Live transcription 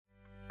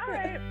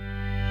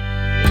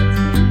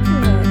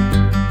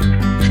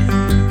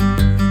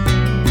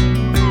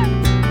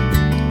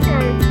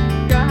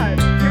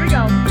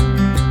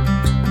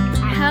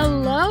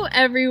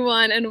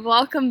everyone, and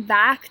welcome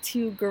back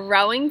to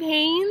Growing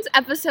Pains,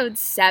 episode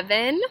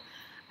 7.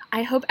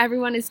 I hope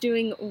everyone is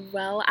doing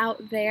well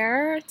out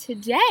there.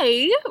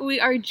 Today, we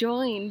are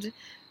joined,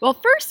 well,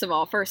 first of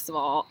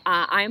all,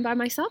 I am by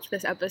myself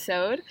this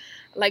episode.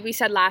 Like we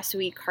said last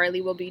week,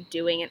 Carly will be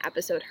doing an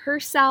episode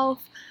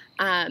herself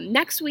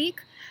next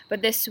week,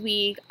 but this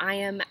week I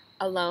am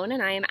alone,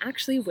 and I am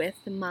actually with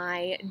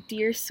my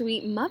dear,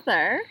 sweet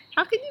mother.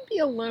 How can you be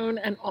alone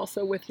and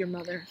also with your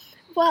mother?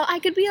 Well, I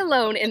could be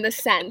alone in the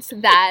sense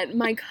that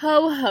my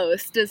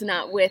co-host is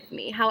not with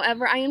me.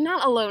 However, I am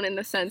not alone in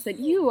the sense that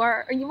you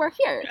are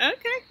here.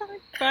 Okay,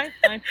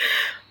 fine.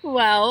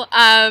 Well,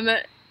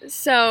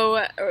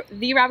 so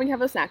the Robin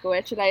Campbell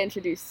Snackowitz, should I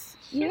introduce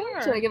you?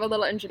 Sure. Should I give a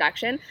little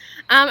introduction?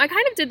 I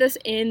kind of did this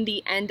in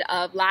the end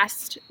of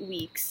last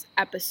week's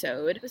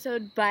episode,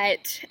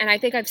 and I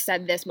think I've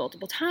said this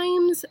multiple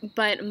times,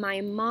 but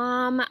my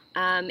mom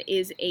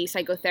is a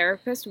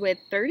psychotherapist with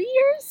 30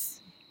 years?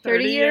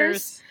 30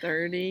 years?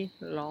 30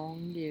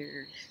 long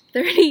years.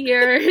 30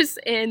 years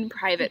in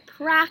private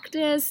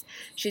practice.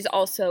 She's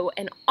also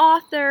an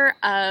author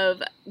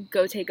of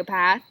Go Take a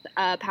Path,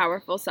 a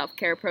powerful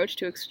self-care approach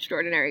to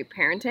extraordinary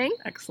parenting.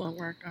 Excellent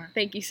work.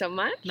 Thank you so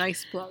much.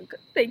 Nice plug.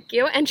 Thank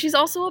you. And she's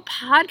also a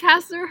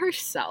podcaster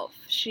herself.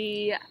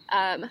 She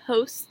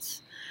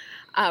hosts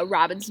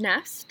Robin's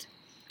Nest.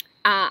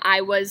 I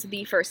was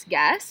the first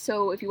guest,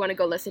 so if you want to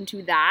go listen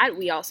to that,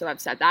 we also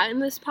have said that in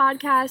this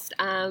podcast,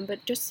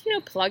 but just,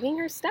 plugging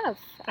her stuff,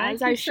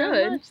 as I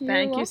should.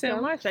 Thank you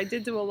so much. I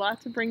did do a lot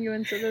to bring you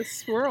into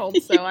this world,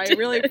 so I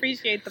really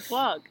appreciate the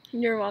plug.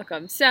 You're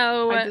welcome.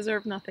 So I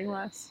deserve nothing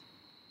less.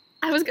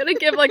 I was going to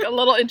give, a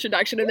little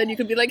introduction, and then you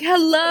could be like,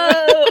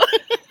 hello!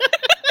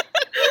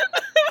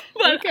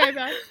 Okay,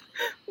 bye.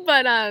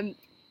 But,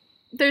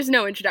 there's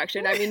no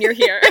introduction. I mean, you're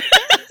here.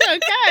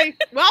 Okay,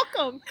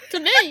 welcome to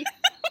me.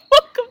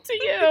 Welcome to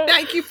you.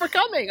 Thank you for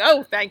coming.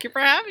 Oh, thank you for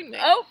having me.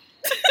 Oh.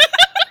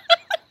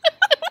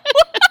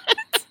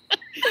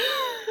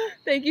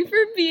 Thank you for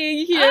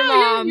being here,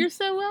 Mom. You're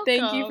so welcome.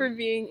 Thank you for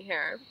being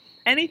here.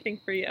 Anything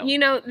for you.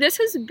 This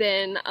has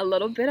been a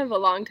little bit of a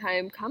long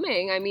time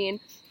coming. I mean,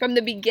 from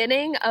the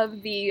beginning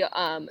of the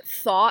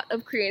thought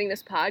of creating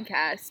this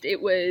podcast,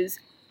 it was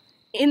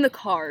in the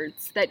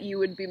cards that you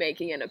would be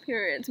making an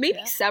appearance.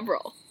 Maybe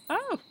several.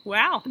 Oh,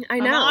 wow. I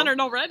know. I'm honored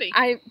already.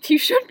 You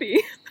should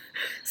be.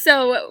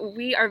 So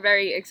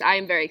I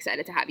am very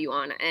excited to have you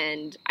on,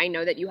 and I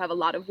know that you have a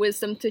lot of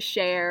wisdom to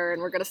share,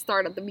 and we're going to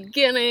start at the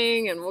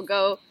beginning, and we'll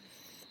go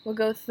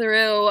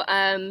through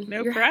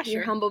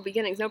your humble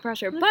beginnings. No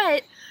pressure.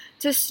 But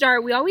to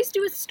start, we always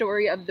do a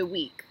story of the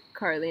week,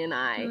 Carly and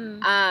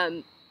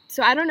I.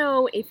 So I don't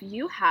know if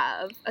you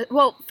have,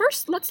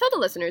 first let's tell the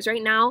listeners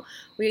right now,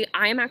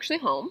 I am actually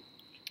home.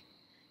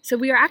 So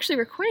we are actually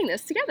recording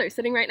this together,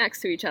 sitting right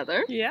next to each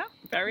other. Yeah,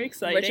 very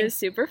exciting. Which is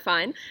super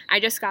fun. I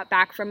just got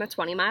back from a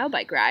 20-mile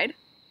bike ride.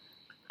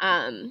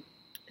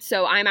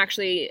 So I'm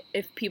actually,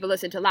 if people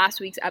listen to last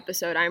week's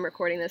episode, I'm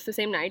recording this the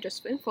same night,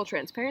 just in full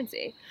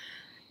transparency.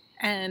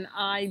 And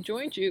I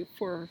joined you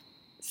for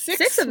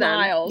six of them.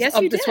 miles yes,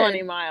 of you the did.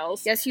 20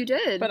 miles. Yes, you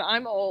did. But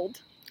I'm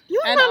old. You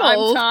are and not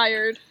old. I'm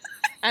tired.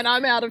 And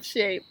I'm out of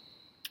shape.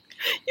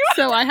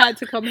 So I had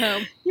to come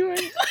home. You were...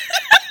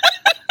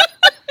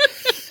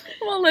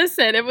 Well,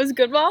 listen, it was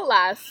good while it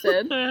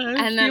lasted.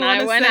 And then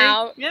I went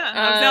out. Yeah,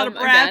 I was out of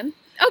breath. Again.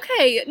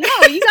 Okay, no,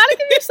 you gotta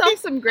give yourself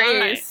some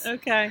grace. All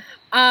right,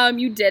 okay.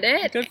 You did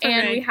it, Good for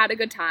and me. we had a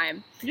good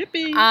time.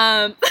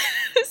 Yippee.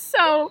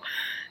 So,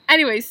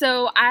 anyway,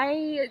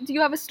 do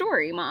you have a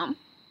story, Mom?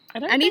 I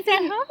don't think I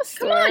have a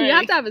story. Come on, you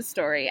have to have a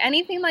story.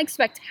 Anything,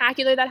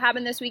 spectacular that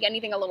happened this week?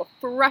 Anything a little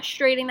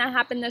frustrating that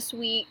happened this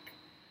week?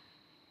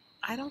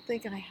 I don't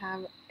think I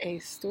have a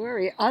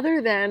story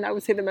other than, I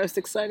would say the most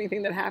exciting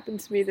thing that happened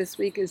to me this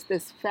week is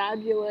this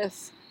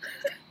fabulous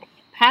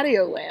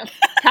patio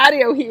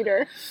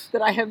heater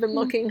that I have been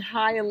looking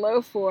high and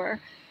low for.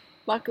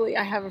 Luckily,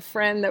 I have a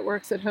friend that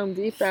works at Home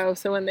Depot,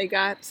 so when they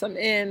got some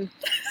in...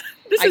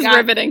 This is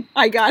riveting.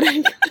 I got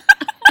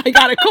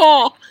a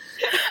call.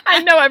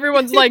 I know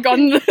everyone's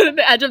on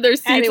the edge of their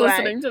seats anyway,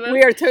 listening to this.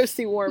 We are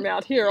toasty warm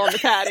out here on the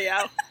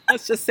patio.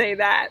 Let's just say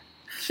that.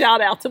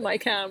 Shout out to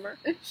Mike Hammer.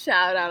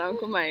 Shout out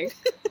Uncle Mike.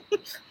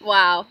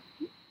 Wow.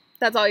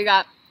 That's all you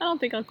got? I don't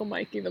think Uncle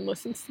Mike even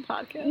listens to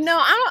podcasts. No,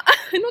 I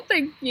don't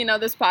think,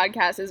 this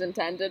podcast is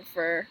intended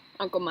for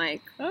Uncle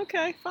Mike.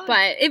 Okay, fine.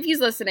 But if he's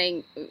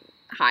listening,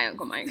 hi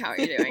Uncle Mike, how are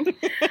you doing?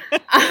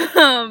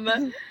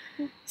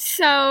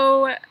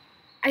 So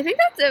I think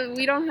that's it.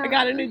 We don't have... I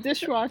got a new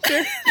dishwasher.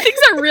 Things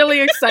are really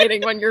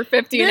exciting when you're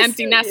 50 and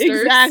empty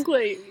nesters.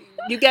 Exactly.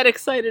 You get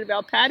excited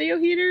about patio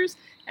heaters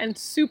and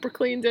super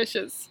clean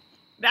dishes.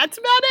 That's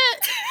about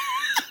it.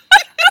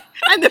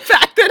 And the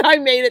fact that I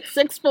made it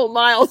 6 full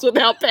miles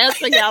without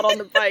passing out on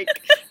the bike.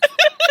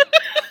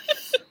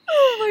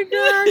 Oh my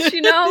gosh,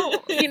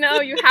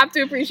 you have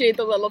to appreciate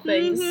the little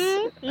things.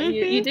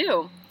 You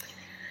do.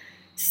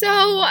 So,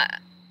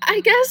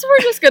 I guess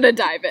we're just gonna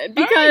dive in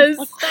because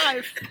let's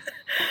dive.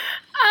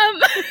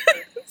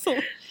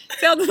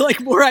 Sounded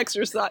like more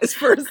exercise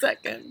for a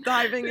second,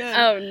 diving in.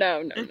 Oh,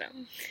 no.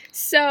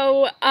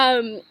 So,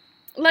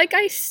 like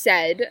I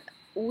said,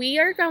 we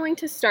are going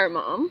to start,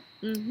 Mom,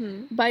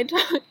 by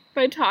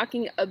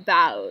talking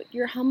about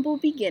your humble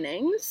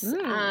beginnings,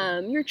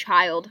 your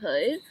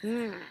childhood,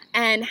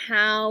 and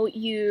how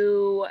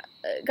you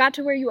got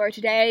to where you are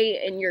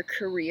today in your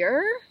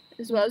career,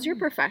 as well as your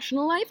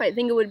professional life. I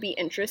think it would be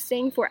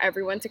interesting for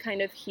everyone to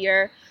kind of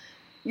hear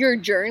your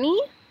journey,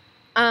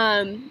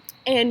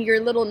 and your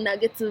little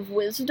nuggets of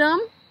wisdom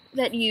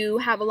that you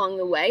have along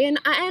the way. And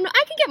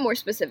I can get more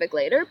specific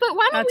later, but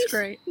why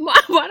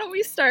don't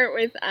we start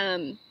with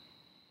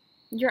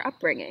your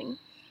upbringing?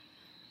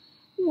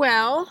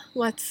 Well,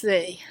 let's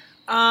see.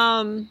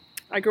 I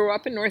grew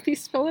up in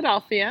Northeast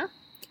Philadelphia.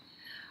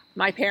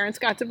 My parents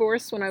got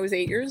divorced when I was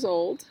 8 years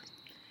old,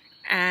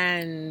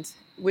 and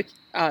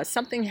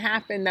something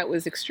happened that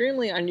was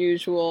extremely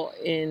unusual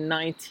in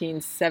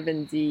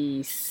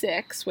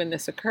 1976 when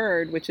this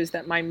occurred, which is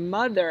that my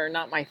mother,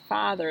 not my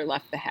father,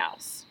 left the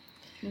house.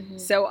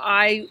 So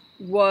I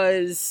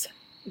was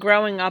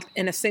growing up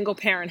in a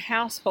single-parent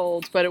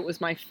household, but it was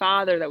my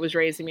father that was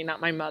raising me,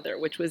 not my mother,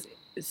 which was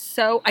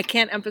so, I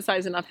can't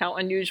emphasize enough how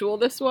unusual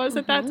this was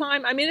at that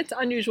time. I mean, it's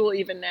unusual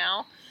even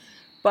now,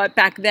 but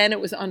back then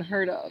it was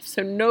unheard of.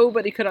 So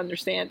nobody could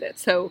understand it.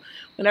 So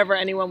whenever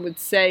anyone would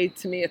say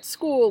to me at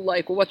school,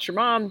 like, well, what's your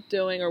mom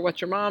doing? Or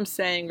what's your mom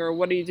saying? Or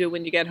what do you do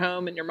when you get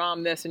home and your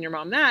mom this and your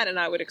mom that? And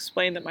I would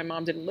explain that my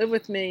mom didn't live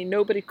with me.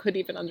 Nobody could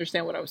even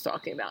understand what I was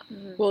talking about.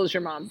 Well, is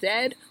your mom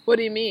dead? What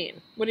do you mean?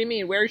 What do you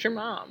mean? Where's your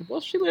mom?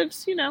 Well, she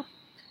lives,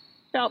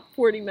 about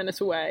 40 minutes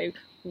away.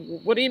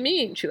 What do you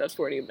mean she lives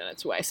 40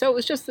 minutes away? So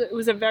it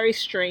was a very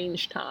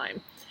strange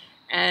time.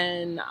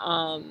 And,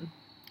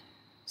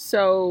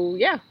 so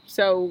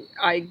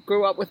I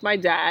grew up with my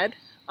dad,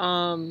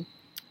 and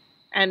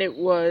it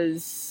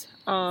was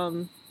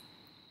not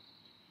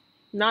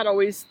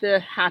always the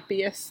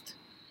happiest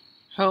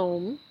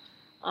home.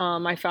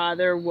 My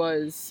father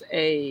was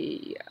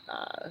a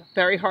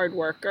very hard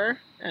worker,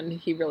 and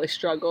he really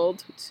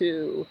struggled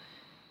to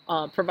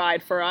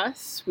provide for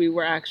us. We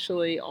were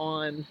actually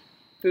on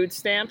food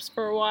stamps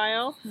for a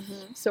while,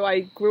 so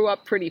I grew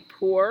up pretty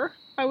poor,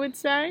 I would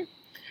say.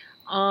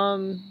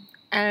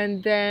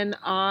 And then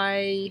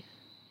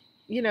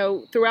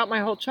throughout my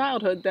whole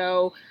childhood,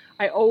 though,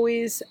 I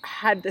always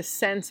had the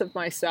sense of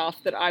myself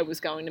that I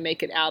was going to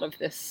make it out of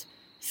this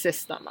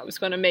system. I was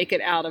going to make it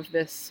out of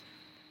this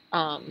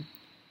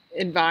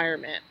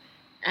environment.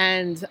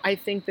 And I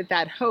think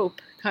that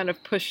hope kind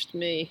of pushed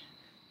me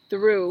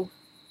through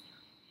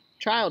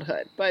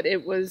childhood. But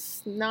it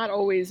was not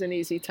always an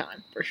easy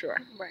time, for sure.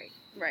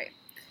 Right.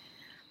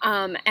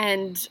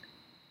 And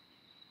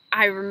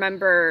I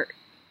remember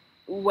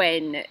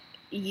when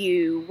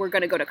you were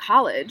going to go to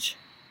college,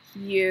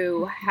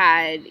 you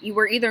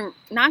were either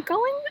not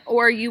going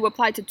or you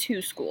applied to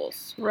 2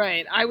 schools.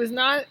 Right.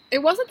 It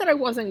wasn't that I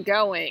wasn't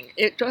going.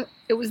 It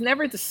was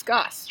never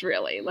discussed,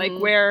 really. Like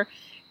where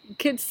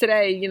kids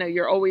today,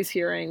 you're always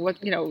hearing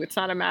it's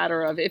not a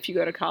matter of if you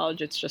go to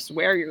college, it's just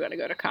where you're going to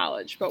go to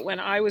college. But when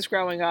I was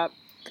growing up,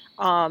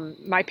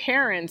 my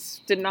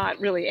parents did not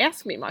really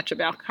ask me much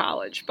about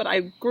college, but I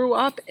grew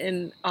up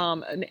in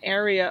an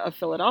area of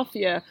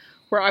Philadelphia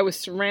where I was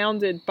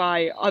surrounded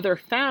by other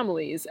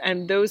families,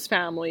 and those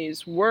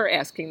families were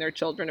asking their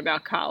children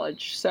about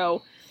college.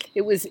 So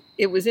it was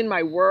in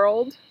my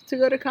world to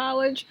go to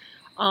college,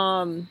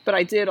 but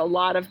I did a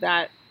lot of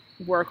that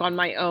work on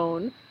my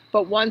own.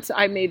 But once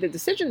I made the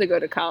decision to go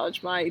to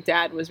college, my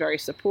dad was very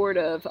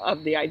supportive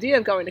of the idea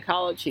of going to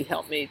college. He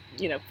helped me,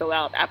 fill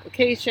out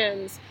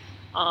applications.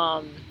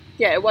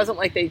 It wasn't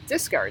like they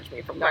discouraged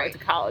me from going to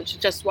college.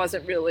 It just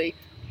wasn't really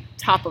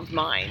top of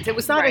mind. It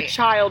was not a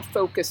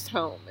child-focused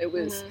home. It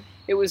was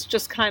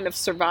just kind of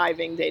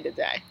surviving day to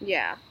day.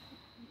 Yeah.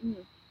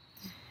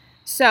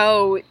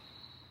 So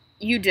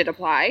you did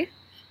apply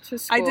to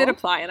school. I did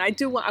apply, and I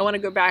want to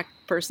go back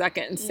for a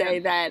second and say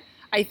that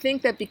I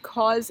think that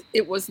because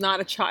it was not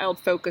a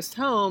child-focused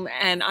home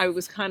and I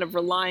was kind of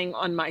relying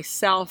on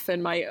myself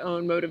and my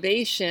own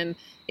motivation,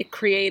 it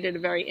created a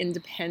very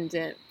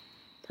independent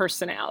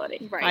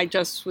personality. Right. I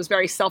just was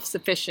very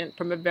self-sufficient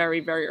from a very,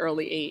 very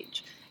early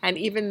age. And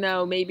even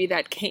though maybe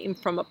that came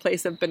from a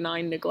place of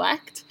benign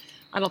neglect,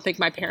 I don't think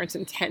my parents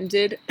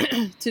intended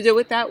to do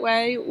it that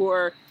way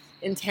or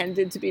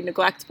intended to be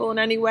neglectful in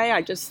any way.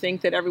 I just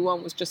think that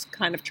everyone was just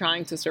kind of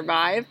trying to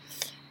survive.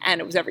 And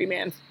it was every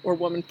man or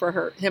woman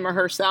for him or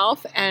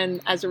herself.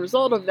 And as a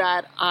result of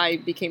that, I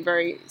became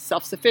very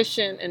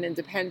self-sufficient and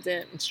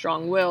independent and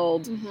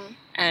strong-willed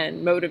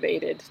and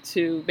motivated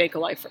to make a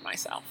life for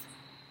myself.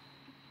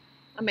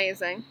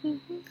 Amazing.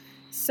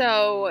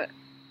 So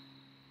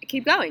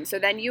keep going. So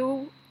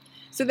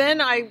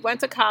then I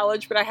went to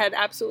college, but I had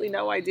absolutely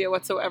no idea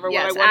whatsoever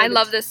what I wanted. I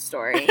love this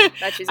story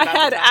that she's about I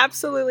had to tell.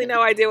 absolutely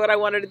no idea what I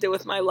wanted to do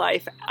with my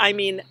life. I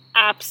mean,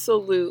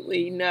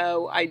 absolutely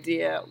no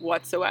idea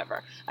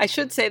whatsoever. I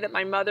should say that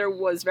my mother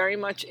was very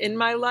much in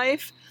my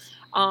life,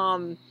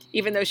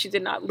 even though she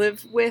did not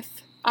live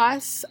with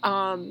us.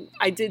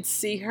 I did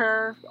see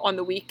her on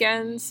the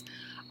weekends.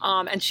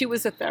 And she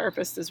was a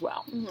therapist as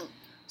well. Mhm.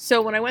 So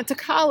when I went to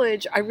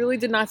college, I really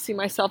did not see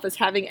myself as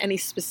having any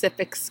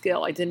specific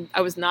skill.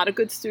 I was not a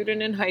good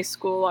student in high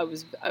school. I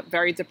was a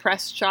very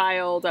depressed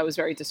child. I was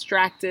very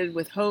distracted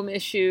with home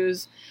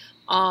issues.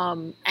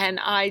 And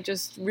I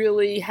just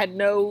really had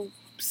no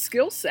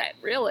skill set,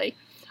 really,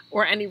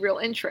 or any real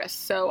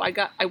interest. So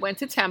I went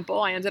to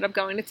Temple. I ended up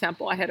going to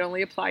Temple. I had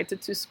only applied to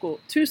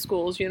two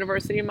schools,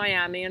 University of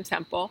Miami and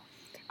Temple.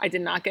 I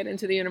did not get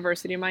into the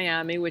University of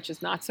Miami, which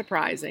is not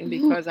surprising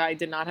because I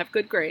did not have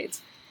good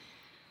grades.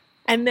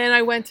 And then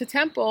I went to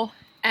Temple,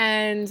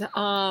 and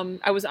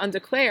I was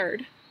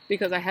undeclared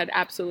because I had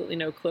absolutely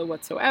no clue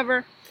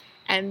whatsoever.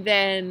 And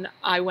then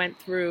I went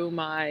through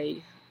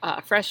my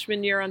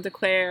freshman year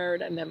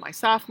undeclared, and then my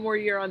sophomore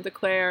year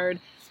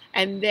undeclared.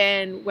 And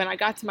then when I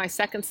got to my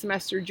second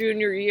semester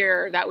junior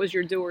year, that was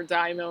your do or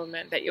die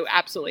moment that you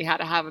absolutely had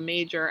to have a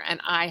major. And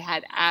I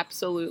had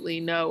absolutely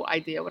no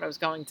idea what I was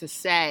going to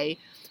say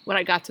when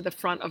I got to the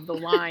front of the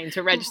line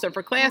to register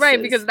for classes.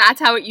 Right, because that's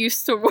how it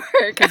used to work.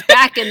 Because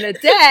back in the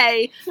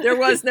day, there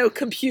was no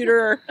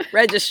computer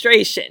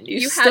registration.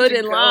 You stood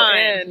in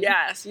line.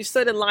 Yes, you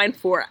stood in line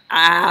for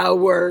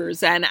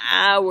hours and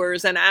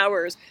hours and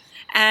hours.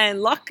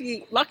 And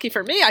lucky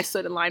for me, I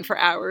stood in line for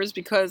hours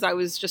because I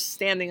was just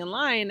standing in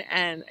line,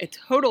 and a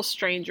total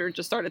stranger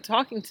just started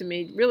talking to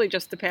me, really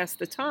just to pass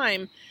the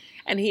time.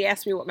 And he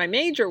asked me what my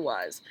major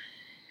was.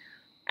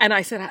 And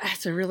I said,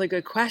 that's a really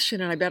good question,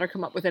 and I better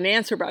come up with an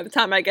answer by the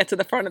time I get to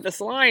the front of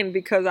this line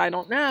because I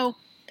don't know.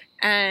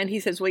 And he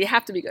says, well, you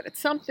have to be good at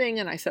something.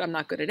 And I said, I'm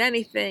not good at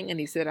anything. And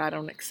he said, I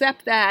don't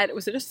accept that. It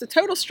was just a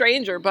total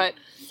stranger, but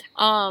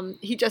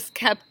he just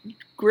kept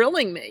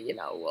grilling me,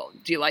 well,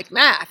 do you like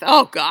math?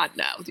 Oh, God,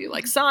 no. Do you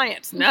like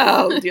science?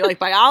 No. Do you like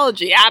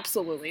biology?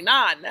 Absolutely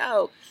not.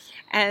 No.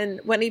 And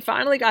when he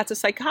finally got to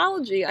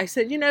psychology, I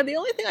said, the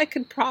only thing I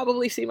could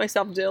probably see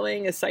myself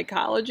doing is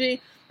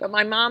psychology. But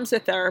my mom's a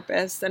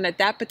therapist, and at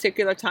that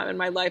particular time in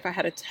my life, I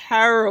had a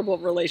terrible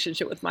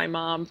relationship with my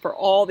mom for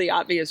all the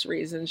obvious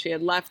reasons. She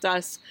had left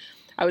us.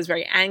 I was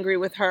very angry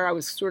with her. I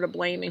was sort of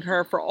blaming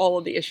her for all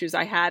of the issues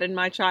I had in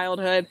my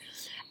childhood.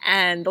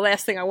 And the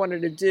last thing I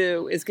wanted to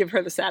do is give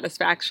her the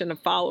satisfaction of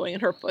following in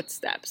her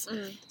footsteps.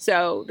 Mm.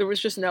 So there was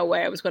just no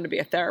way I was going to be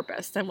a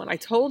therapist. And when I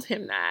told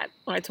him that,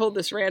 when I told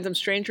this random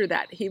stranger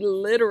that, he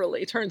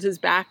literally turns his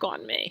back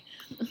on me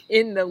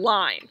in the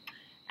line.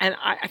 And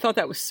I thought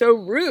that was so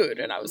rude.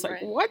 And I was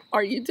like, what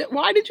are you doing?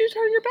 Why did you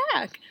turn your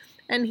back?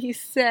 And he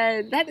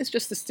said, that is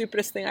just the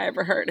stupidest thing I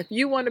ever heard. If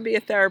you want to be a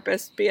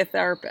therapist, be a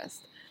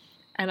therapist.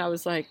 And I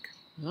was like,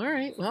 all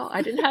right, well,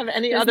 I didn't have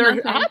any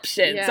other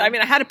options. Yeah. I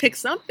mean, I had to pick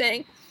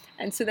something.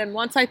 And so then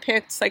once I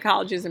picked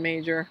psychology as a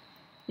major,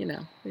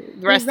 the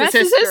rest is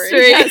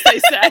history. As they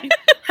say.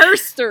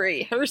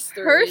 Herstory.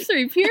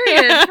 Herstory,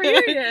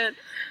 period.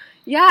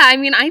 Yeah, I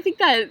mean, I think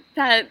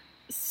that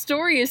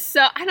story is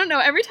so, I don't know,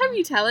 every time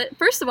you tell it,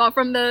 first of all,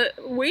 from the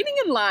waiting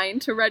in line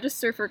to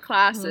register for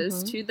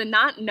classes to the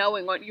not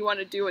knowing what you want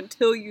to do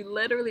until you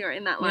literally are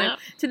in that line,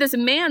 to this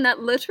man that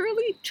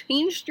literally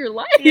changed your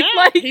life.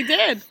 Yeah, he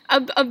did.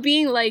 Of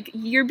being like,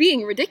 you're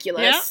being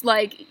ridiculous. Yeah.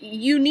 Like,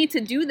 you need to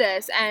do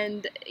this,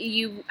 and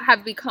you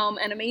have become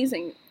an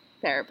amazing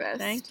therapist.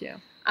 Thank you.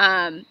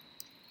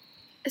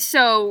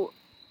 So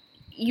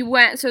you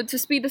went, so to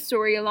speed the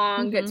story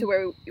along, get to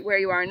where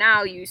you are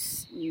now,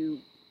 you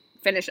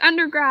finished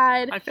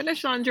undergrad. I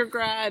finished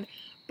undergrad,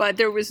 but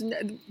there was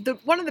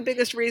one of the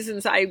biggest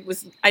reasons I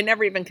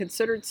never even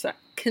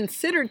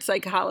considered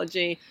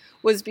psychology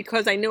was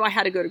because I knew I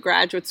had to go to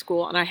graduate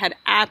school, and I had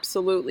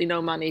absolutely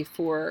no money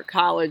for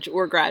college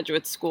or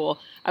graduate school.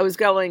 I was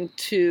going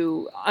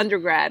to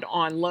undergrad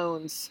on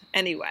loans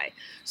anyway.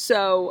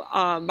 So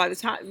by the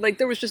time,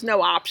 there was just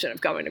no option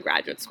of going to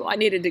graduate school. I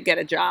needed to get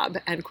a job,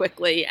 and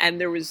quickly, and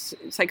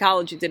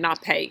psychology did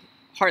not pay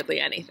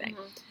hardly anything.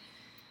 Mm-hmm.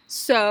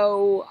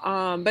 So,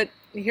 but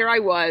here I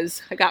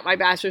was, I got my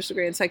bachelor's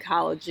degree in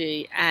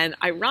psychology, and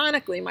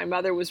ironically, my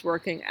mother was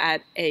working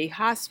at a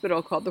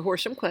hospital called the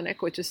Horsham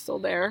Clinic, which is still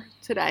there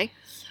today,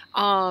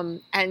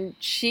 and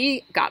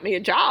she got me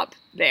a job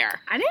there.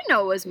 I didn't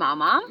know it was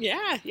Mama.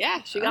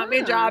 Yeah, she got me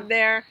a job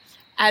there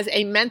as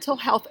a mental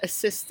health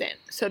assistant.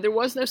 So there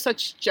was no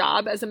such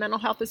job as a mental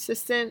health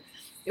assistant.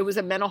 It was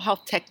a mental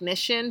health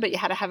technician, but you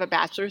had to have a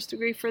bachelor's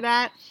degree for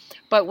that.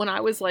 But when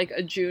I was like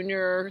a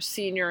junior,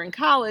 senior in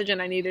college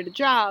and I needed a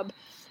job,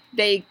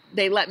 they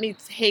let me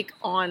take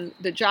on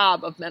the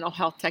job of mental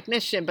health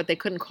technician, but they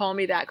couldn't call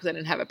me that because I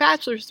didn't have a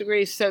bachelor's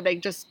degree. So they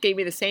just gave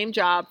me the same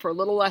job for a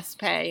little less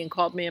pay and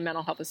called me a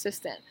mental health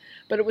assistant.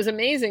 But it was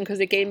amazing because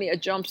it gave me a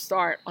jump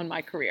start on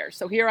my career.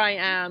 So here I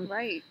am,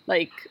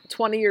 like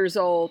 20 years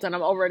old, and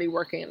I'm already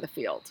working in the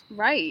field.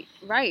 Right,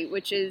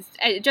 which is,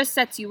 it just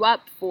sets you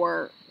up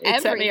for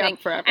everything. Set me up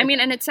for everything. I mean,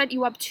 and it set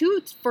you up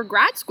too for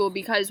grad school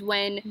because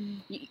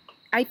when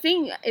I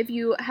think if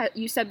you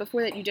said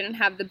before that you didn't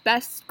have the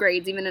best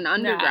grades even in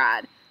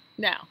undergrad.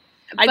 No.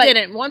 I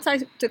didn't. Once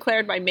I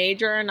declared my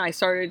major and I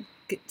started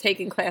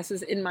taking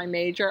classes in my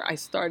major, I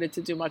started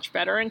to do much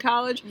better in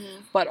college.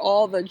 Mhm. But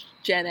all the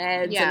gen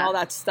eds and Yeah. all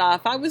that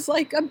stuff, I was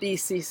like a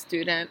BC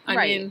student.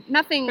 I mean,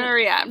 nothing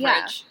very average.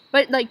 Yeah.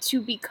 But like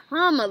to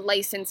become a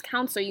licensed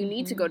counselor, you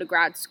need to go to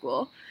grad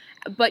school.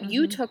 But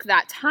you took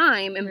that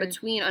time in Right.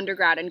 between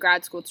undergrad and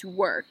grad school to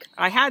work.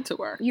 I had to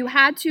work. You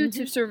had to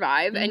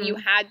survive, and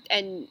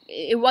and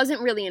it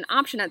wasn't really an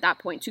option at that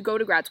point to go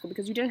to grad school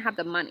because you didn't have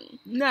the money.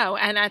 No,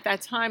 and at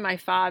that time, my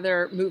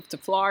father moved to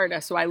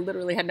Florida, so I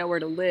literally had nowhere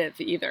to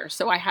live either.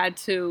 So I had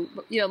to,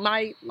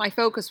 my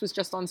focus was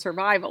just on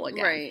survival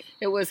again. Right.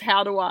 It was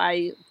how do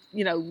I,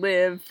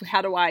 live?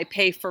 How do I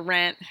pay for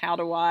rent? How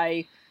do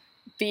I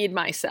feed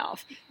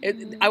myself?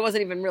 I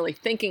wasn't even really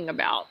thinking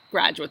about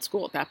graduate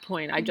school at that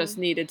point. I just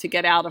needed to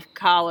get out of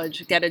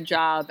college, get a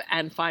job,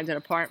 and find an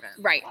apartment.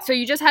 Right. So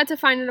you just had to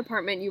find an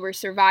apartment. You were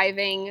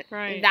surviving.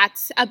 Right.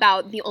 That's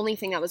about the only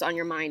thing that was on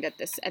your mind at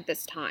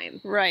this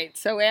time. Right.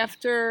 So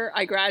after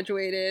I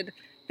graduated,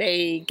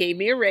 they gave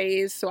me a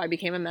raise, so I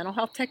became a mental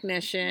health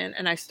technician,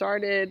 and I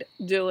started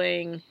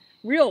doing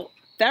real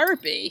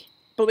therapy.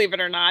 Believe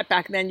it or not,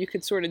 back then you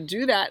could sort of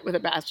do that with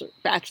a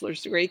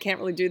bachelor's degree. You can't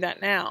really do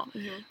that now.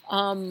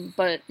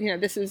 But,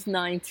 this is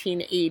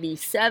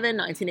 1987,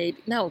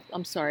 1980. No,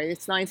 I'm sorry.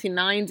 It's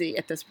 1990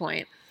 at this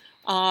point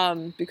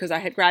because I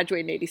had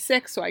graduated in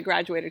 86. So I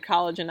graduated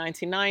college in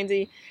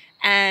 1990.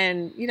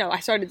 And,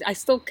 I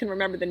still can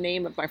remember the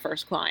name of my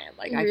first client.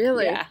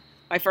 Really? Yeah.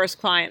 My first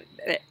client,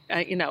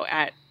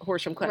 at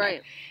Horsham Clinic.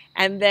 Right.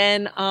 And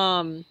then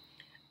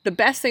the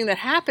best thing that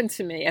happened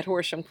to me at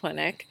Horsham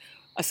Clinic,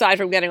 aside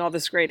from getting all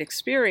this great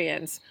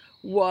experience,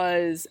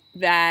 was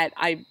that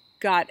I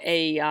got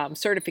a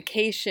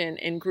certification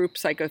in group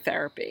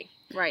psychotherapy,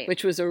 Right.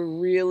 which was a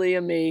really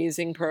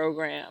amazing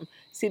program.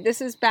 See, this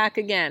is back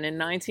again in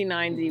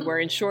 1990 where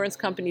insurance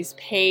companies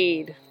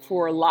paid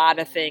for a lot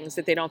of things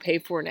that they don't pay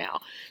for now.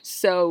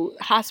 So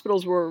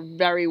hospitals were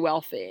very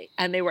wealthy,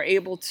 and they were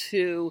able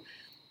to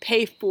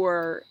pay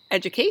for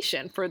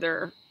education for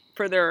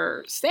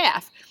their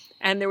staff.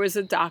 And there was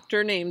a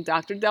doctor named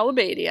Dr.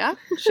 Delabadia.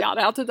 Shout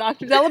out to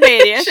Dr.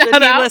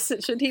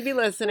 Delabadia. Should he be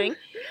listening?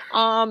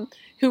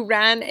 Who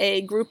ran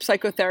a group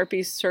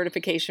psychotherapy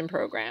certification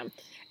program.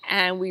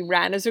 And we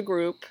ran as a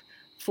group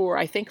for,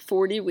 I think,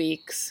 40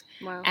 weeks.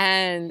 Wow.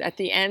 And at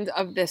the end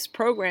of this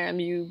program,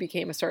 you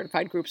became a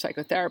certified group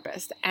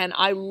psychotherapist. And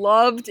I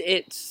loved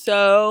it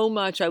so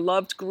much. I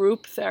loved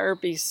group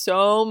therapy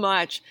so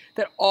much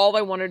that all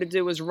I wanted to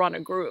do was run a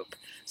group.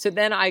 So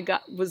then I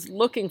was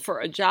looking for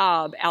a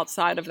job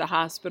outside of the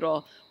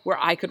hospital where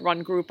I could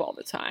run group all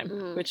the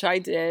time, which I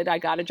did. I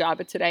got a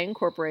job at Today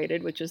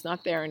Incorporated, which is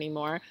not there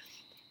anymore.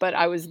 But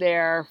I was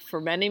there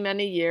for many,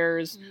 many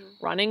years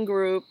running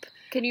group.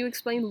 Can you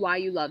explain why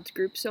you loved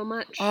group so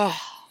much? Oh,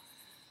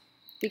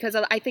 Because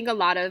I think a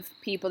lot of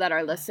people that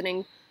are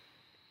listening,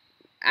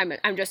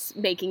 I'm just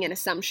making an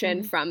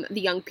assumption from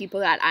the young people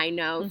that I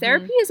know.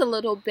 Therapy is a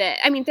little bit,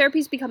 therapy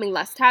is becoming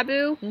less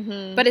taboo,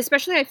 but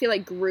especially I feel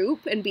like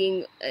group and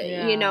being,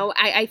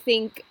 I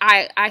think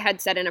I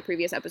had said in a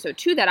previous episode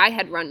too that I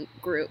had run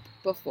group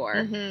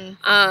before.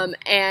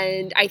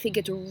 And I think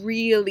it's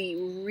really,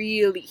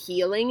 really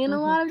healing in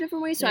a lot of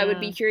different ways. So I would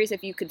be curious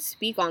if you could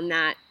speak on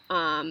that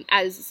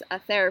as a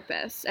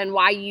therapist and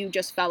why you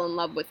just fell in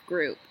love with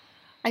group.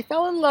 I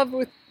fell in love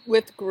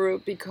with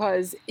group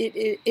because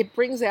it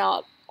brings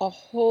out a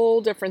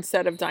whole different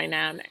set of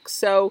dynamics.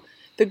 So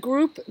the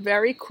group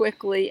very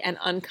quickly and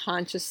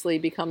unconsciously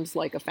becomes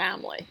like a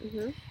family,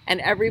 and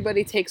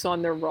everybody takes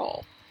on their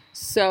role.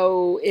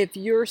 So if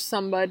you're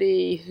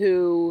somebody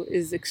who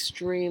is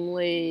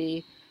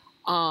extremely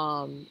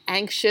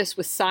anxious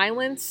with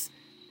silence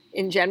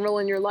in general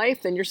in your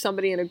life, then you're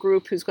somebody in a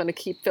group who's going to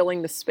keep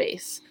filling the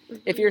space.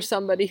 If you're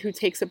somebody who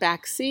takes a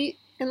back seat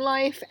in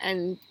life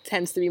and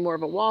tends to be more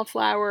of a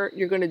wallflower,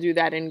 you're going to do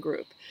that in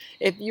group.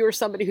 If you're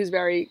somebody who's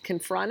very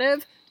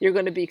confrontive, you're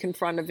going to be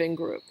confrontive in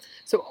group.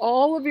 So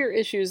all of your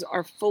issues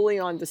are fully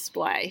on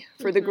display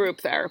for the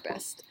group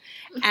therapist.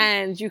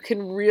 And you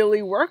can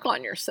really work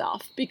on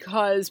yourself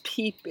because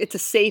it's a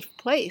safe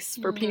place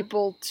for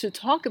people to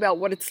talk about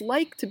what it's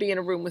like to be in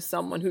a room with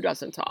someone who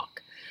doesn't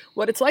talk.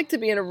 What it's like to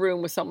be in a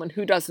room with someone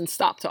who doesn't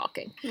stop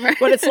talking. Right.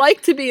 What it's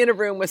like to be in a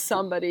room with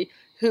somebody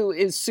who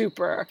is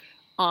super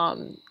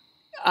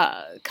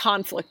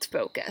conflict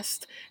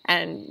focused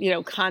and,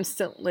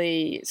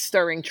 constantly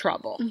stirring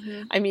trouble.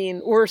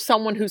 Or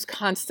someone who's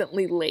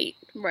constantly late,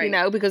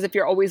 Right. because if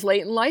you're always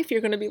late in life,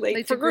 you're going to be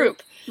late for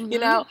group,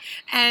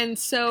 And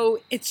so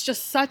it's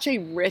just such a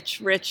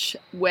rich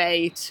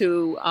way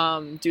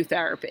to do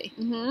therapy.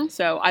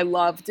 So I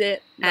loved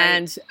it. Right.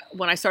 And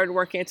when I started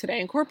working at Today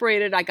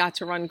Incorporated, I got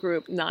to run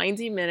group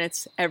 90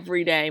 minutes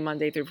every day,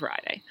 Monday through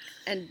Friday.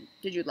 And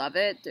did you love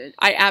it?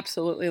 I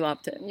absolutely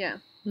loved it. Yeah.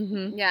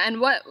 Yeah,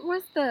 and what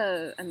was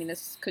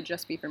this could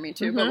just be for me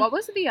too, but what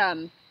was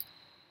the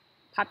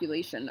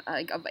population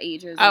of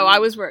ages? I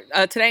was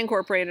Today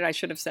Incorporated, I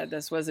should have said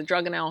this, was a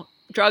drug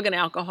and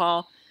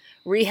alcohol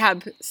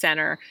rehab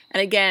center.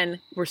 And again,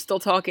 we're still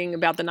talking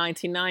about the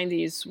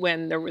 1990s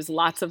when there was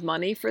lots of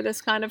money for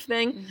this kind of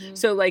thing. Mhm.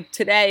 So like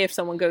today, if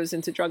someone goes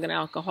into drug and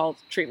alcohol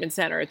treatment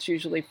center, it's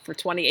usually for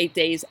 28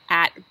 days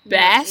at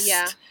best.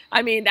 Yeah.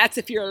 I mean, that's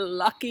if you're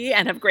lucky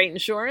and have great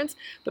insurance.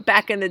 But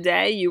back in the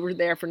day, you were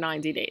there for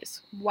 90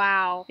 days.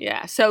 Wow.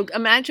 Yeah. So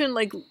imagine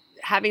like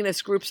having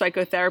this group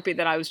psychotherapy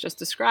that I was just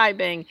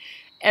describing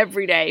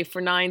every day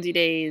for 90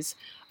 days.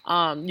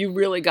 You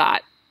really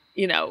got,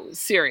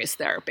 serious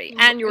therapy.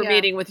 And you were Yeah.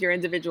 meeting with your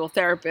individual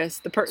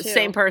therapist, the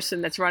same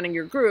person that's running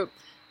your group,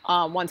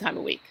 one time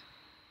a week.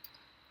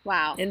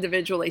 Wow.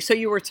 Individually. So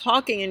you were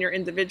talking in your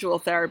individual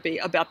therapy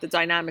about the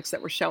dynamics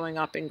that were showing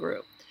up in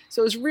group.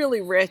 So it was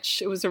really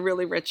rich. It was a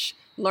really rich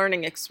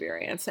learning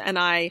experience. And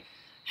I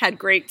had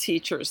great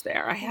teachers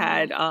there. I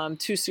had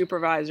 2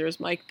 supervisors,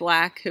 Mike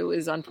Black, who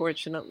is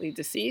unfortunately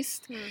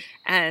deceased,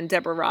 and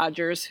Deborah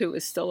Rogers, who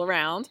is still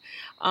around,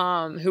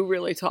 who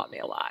really taught me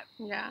a lot.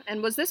 Yeah.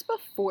 And was this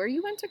before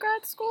you went to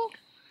grad school?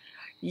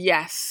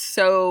 Yes.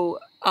 So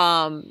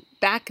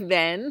back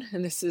then,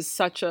 and this is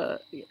such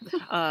a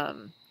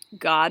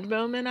God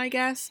moment, I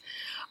guess.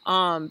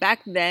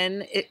 Back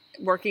then,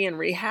 working in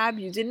rehab,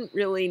 you didn't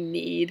really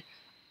need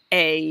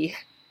a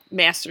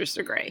master's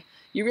degree.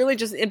 You really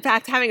just, in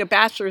fact, having a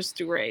bachelor's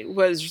degree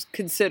was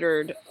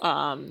considered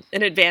an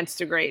advanced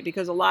degree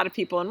because a lot of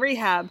people in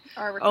rehab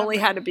only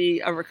had to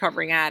be a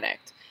recovering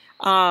addict.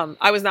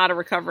 I was not a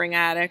recovering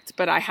addict,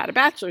 but I had a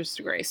bachelor's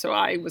degree, so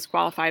I was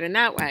qualified in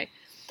that way.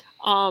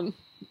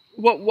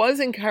 What was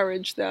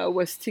encouraged, though,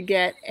 was to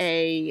get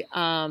a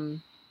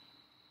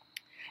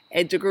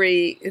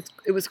degree.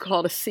 It was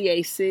called a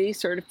CAC,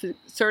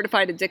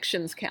 Certified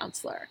Addictions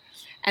Counselor.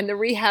 And the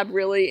rehab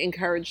really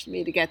encouraged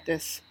me to get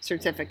this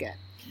certificate.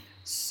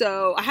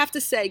 So I have to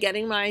say,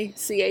 getting my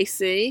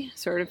CAC,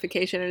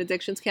 Certification in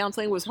Addictions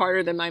Counseling, was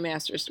harder than my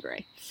master's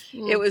degree.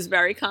 It was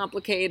very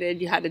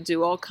complicated. You had to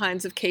do all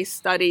kinds of case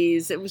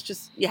studies. It was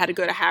just, you had to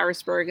go to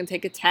Harrisburg and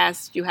take a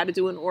test. You had to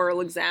do an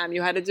oral exam.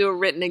 You had to do a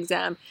written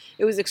exam.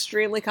 It was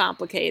extremely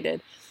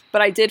complicated.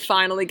 But I did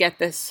finally get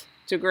this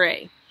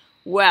degree.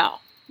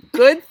 Well,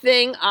 good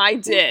thing I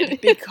did,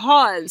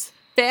 because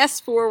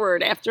fast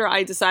forward after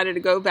I decided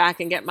to go back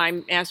and get my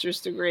master's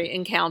degree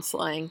in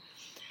counseling,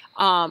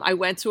 I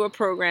went to a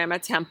program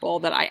at Temple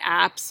that I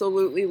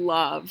absolutely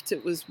loved.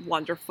 It was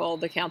wonderful.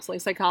 The counseling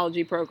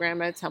psychology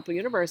program at Temple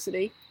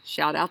University.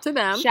 Shout out to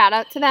them. Shout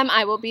out to them.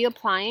 I will be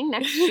applying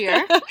next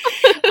year.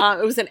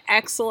 It was an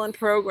excellent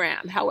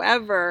program.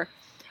 However,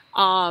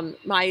 I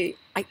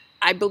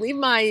believe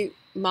my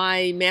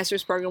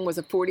master's program was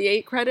a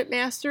 48 credit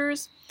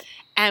master's.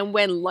 And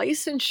when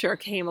licensure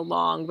came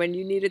along, when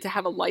you needed to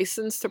have a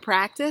license to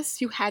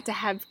practice, you had to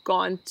have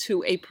gone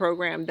to a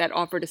program that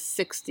offered a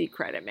 60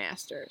 credit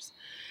master's.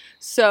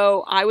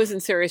 So I was in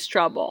serious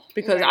trouble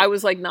because I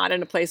was like not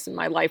in a place in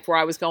my life where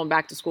I was going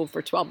back to school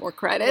for 12 more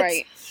credits.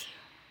 Right.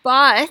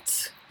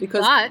 But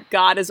because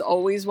God is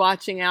always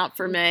watching out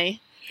for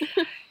me,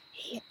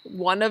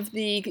 one of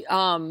the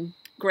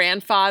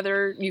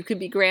you could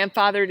be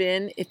grandfathered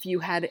in if you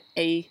had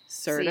a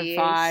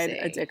certified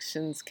CAC.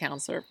 addictions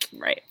counselor.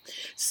 Right.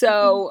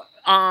 So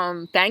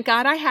thank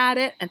God I had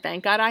it, and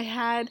thank God I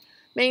had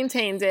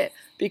maintained it,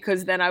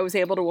 because then I was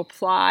able to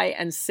apply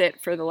and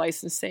sit for the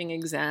licensing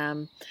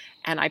exam.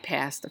 And I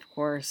passed, of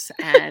course.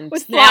 And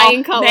With now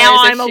flying colors,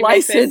 I'm a if she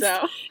may say licensed.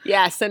 so.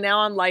 Yeah, so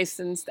now I'm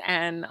licensed,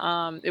 and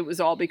it was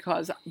all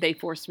because they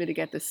forced me to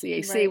get the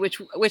CAC,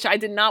 which I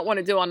did not want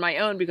to do on my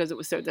own because it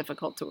was so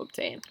difficult to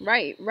obtain.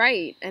 Right.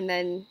 And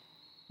then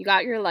you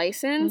got your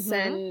license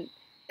and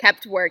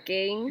kept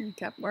working.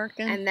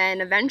 And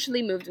then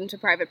eventually moved into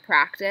private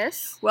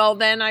practice. Well,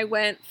 then I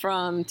went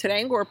from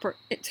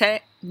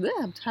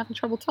I'm having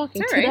trouble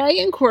talking. It's all right. Today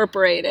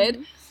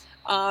Incorporated.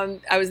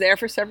 I was there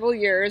for several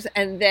years,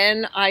 and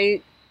then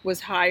I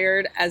was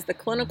hired as the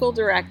clinical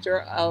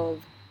director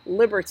of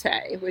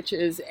Liberté, which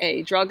is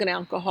a drug and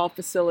alcohol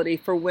facility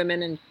for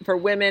women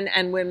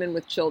and women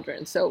with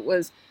children. So it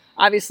was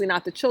obviously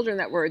not the children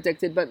that were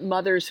addicted, but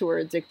mothers who were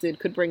addicted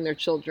could bring their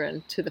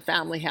children to the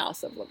family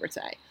house of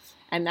Liberté.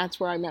 And that's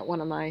where I met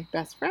one of my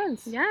best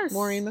friends, Yes.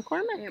 Maureen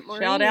McCormick. Aunt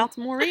Maureen. Shout out to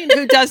Maureen,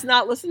 who does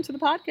not listen to the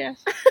podcast.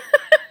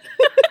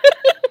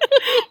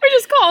 We're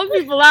just calling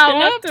people out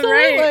left and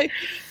right. Absolutely.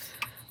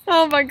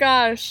 Oh my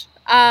gosh.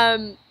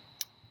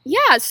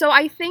 Yeah, so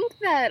I think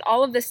that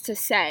all of this to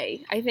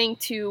say,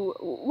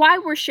 why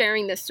we're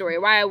sharing this story,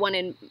 why I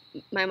wanted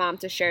my mom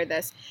to share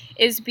this,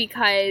 is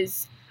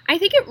because I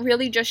think it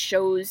really just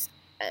shows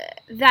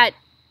that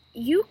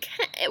you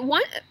can,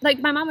 like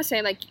my mom was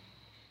saying, like,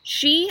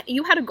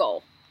 you had a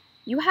goal.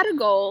 You had a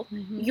goal.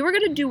 Mm-hmm. You were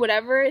going to do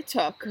whatever it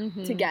took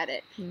to get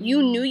it. Mm-hmm.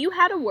 You knew you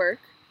had to work.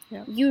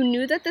 Yep. You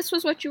knew that this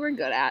was what you were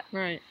good at.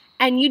 Right.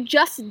 And you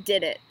just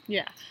did it.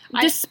 Yeah.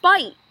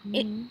 Despite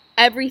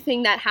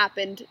everything that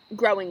happened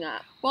growing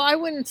up. Well, I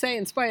wouldn't say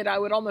in spite. I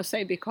would almost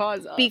say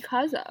because of.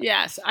 Because of.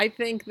 Yes. I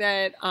think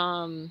that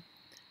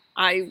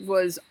I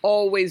was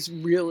always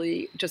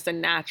really just a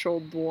natural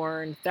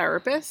born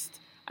therapist.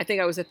 I think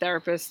I was a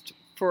therapist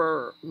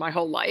for my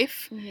whole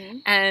life. Mm-hmm.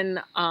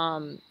 And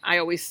I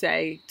always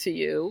say to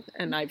you,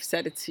 and I've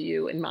said it to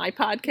you in my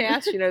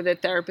podcast,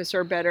 that therapists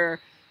are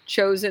better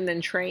chosen than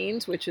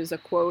trained, which is a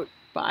quote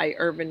by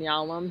Irvin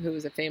Yalom, who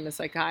is a famous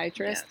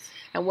psychiatrist. Yes.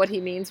 And what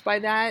he means by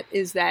that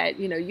is that,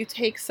 you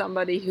take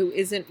somebody who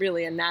isn't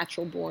really a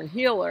natural born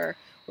healer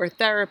or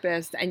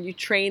therapist and you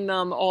train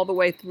them all the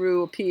way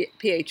through a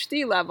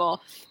PhD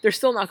level, they're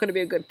still not going to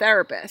be a good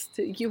therapist.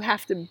 You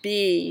have to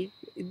be,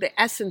 the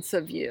essence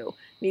of you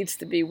needs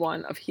to be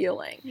one of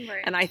healing.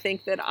 Right. And I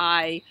think that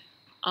I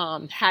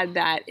had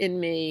that in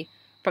me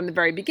from the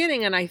very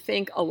beginning. And I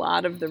think a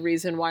lot of the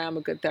reason why I'm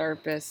a good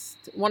therapist,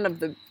 one of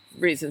the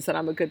reasons that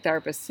I'm a good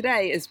therapist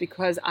today is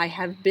because I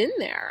have been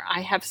there.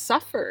 I have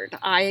suffered.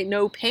 I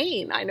know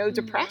pain. I know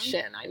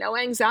depression. I know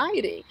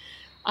anxiety.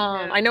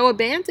 I know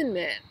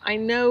abandonment. I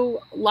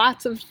know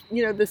lots of,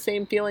 the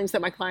same feelings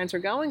that my clients are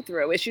going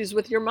through. Issues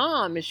with your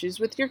mom, issues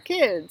with your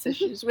kids,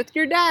 issues with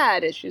your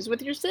dad, issues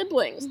with your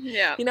siblings.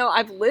 Yeah.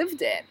 I've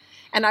lived it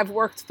and I've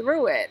worked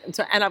through it.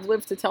 And I've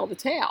lived to tell the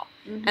tale.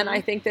 Mm-hmm. And I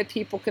think that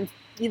people can,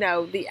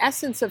 the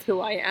essence of who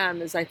I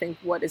am is, I think,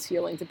 what is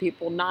healing to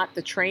people, not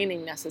the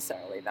training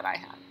necessarily that I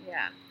have.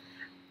 Yeah.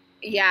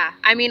 Yeah.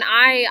 I mean,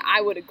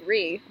 I would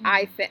agree.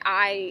 Mm-hmm.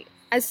 I,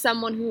 as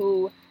someone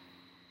who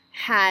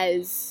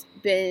has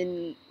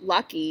been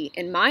lucky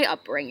in my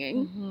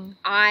upbringing, mm-hmm.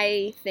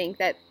 I think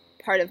that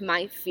part of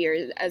my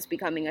fear as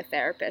becoming a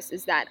therapist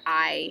is that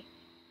I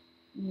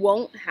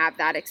won't have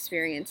that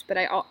experience. But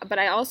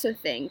I also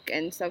think,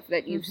 and stuff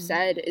that you've mm-hmm.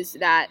 said, is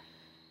that,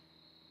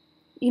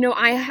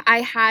 I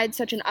had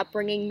such an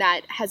upbringing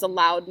that has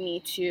allowed me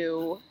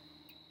to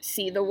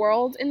see the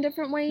world in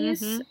different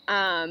ways,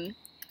 mm-hmm.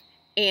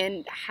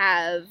 And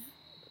have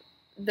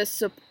the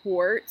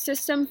support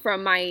system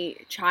from my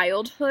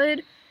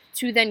childhood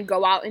to then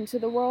go out into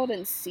the world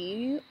and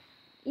see,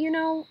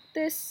 the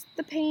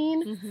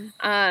pain.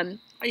 Mm-hmm.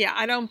 Yeah,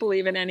 I don't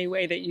believe in any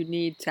way that you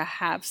need to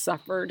have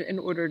suffered in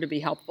order to be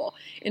helpful.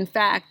 In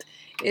fact,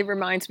 it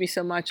reminds me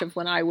so much of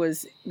when I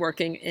was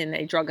working in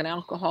a drug and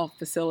alcohol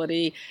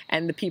facility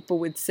and the people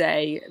would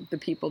say, the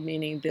people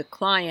meaning the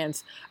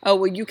clients, oh,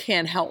 well, you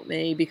can't help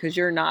me because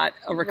you're not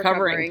a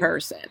recovering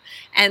person.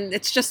 And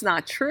it's just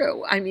not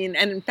true. I mean,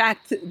 and in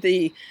fact,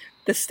 the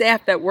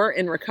staff that were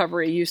in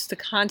recovery used to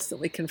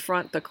constantly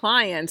confront the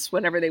clients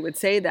whenever they would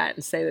say that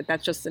and say that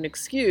that's just an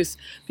excuse,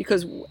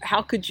 because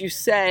how could you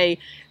say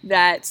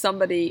that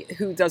somebody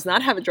who does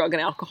not have a drug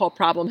and alcohol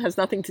problem has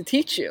nothing to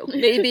teach you?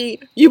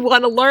 Maybe you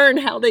want to learn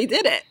how they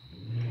did it.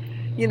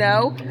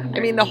 I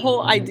mean, the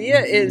whole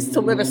idea is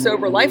to live a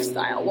sober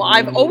lifestyle. Well,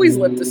 I've always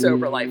lived a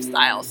sober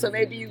lifestyle, so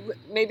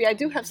maybe I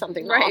do have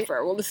something to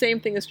offer. Well, the same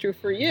thing is true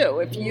for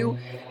you. If you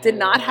did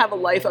not have a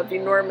life of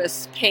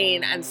enormous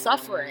pain and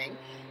suffering,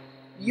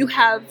 you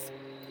have,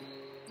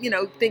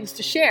 things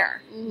to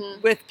share mm-hmm.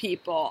 with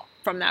people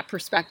from that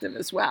perspective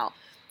as well.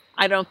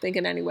 I don't think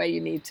in any way you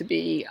need to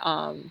be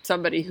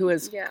somebody who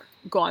has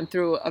gone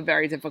through a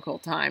very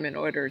difficult time in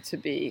order to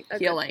be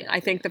healing. I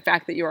think the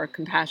fact that you're a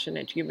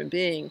compassionate human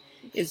being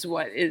is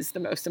what is the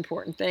most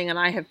important thing. And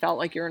I have felt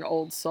like you're an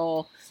old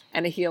soul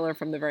and a healer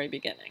from the very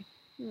beginning.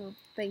 Oh,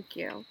 thank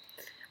you.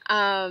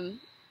 It's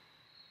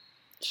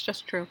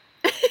just true.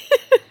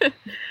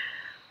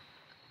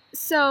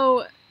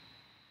 So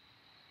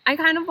I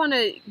kind of want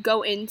to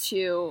go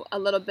into a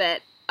little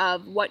bit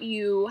of what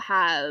you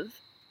have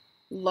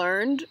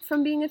learned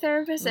from being a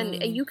therapist.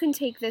 And you can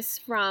take this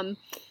from,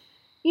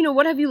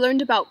 what have you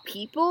learned about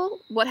people?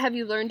 What have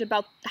you learned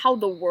about how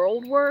the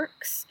world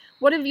works?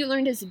 What have you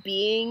learned as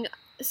being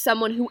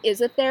someone who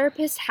is a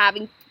therapist,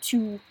 having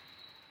to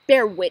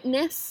bear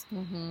witness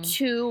mm-hmm.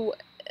 to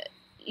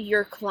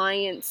your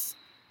client's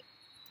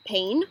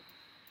pain?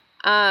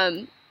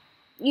 Those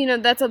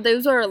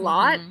are a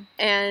lot. Mm-hmm.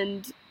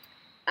 And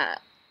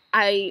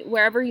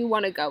wherever you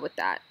want to go with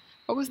that.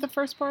 What was the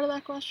first part of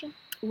that question?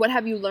 What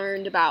have you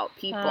learned about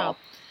people?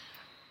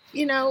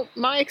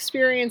 My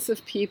experience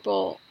of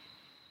people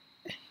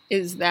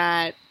is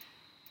that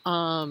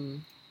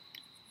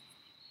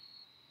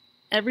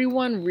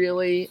everyone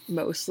really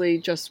mostly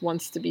just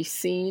wants to be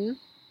seen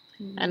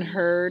mm-hmm. and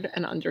heard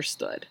and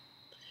understood.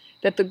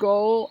 That the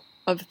goal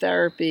of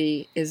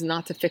therapy is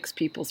not to fix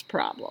people's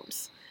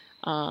problems.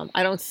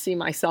 I don't see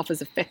myself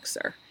as a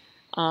fixer.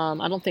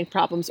 I don't think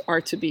problems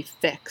are to be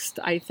fixed.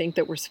 I think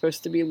that we're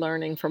supposed to be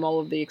learning from all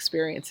of the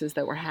experiences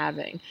that we're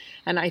having.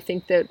 And I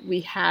think that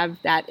we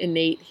have that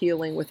innate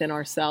healing within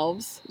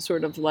ourselves,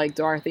 sort of like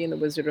Dorothy in The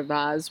Wizard of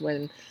Oz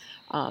when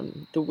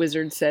the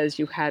wizard says,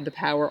 you had the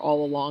power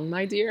all along,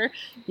 my dear.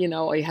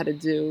 All you had to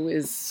do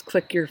is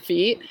click your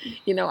feet.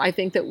 I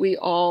think that we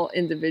all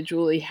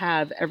individually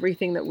have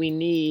everything that we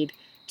need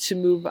to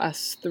move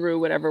us through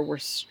whatever we're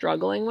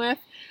struggling with.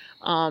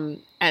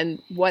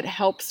 And what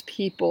helps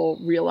people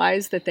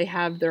realize that they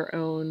have their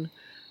own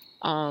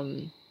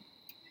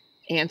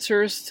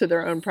answers to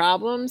their own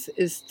problems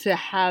is to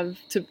have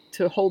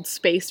to hold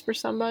space for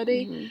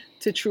somebody, mm-hmm.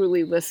 to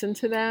truly listen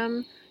to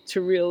them, to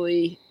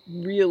really,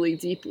 really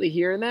deeply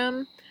hear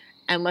them,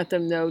 and let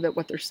them know that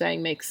what they're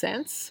saying makes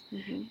sense.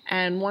 Mm-hmm.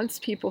 And once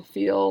people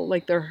feel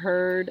like they're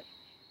heard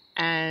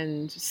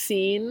and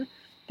seen,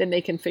 then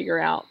they can figure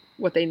out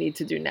what they need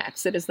to do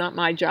next. It is not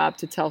my job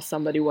to tell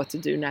somebody what to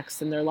do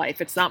next in their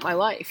life. It's not my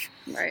life.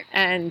 Right.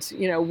 And,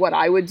 what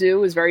I would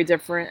do is very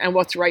different, and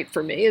what's right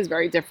for me is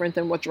very different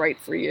than what's right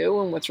for you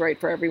and what's right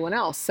for everyone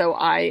else. So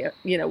I,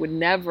 would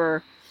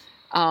never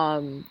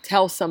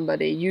tell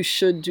somebody you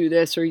should do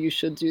this or you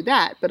should do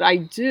that. But I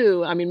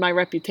do. I mean, my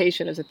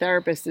reputation as a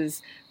therapist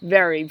is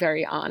very,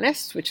 very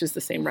honest, which is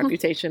the same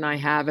reputation I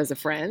have as a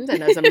friend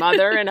and as a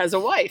mother and as a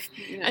wife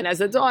and as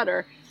a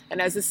daughter and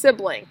as a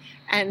sibling.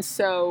 And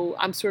so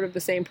I'm sort of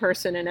the same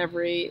person in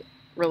every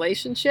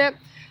relationship.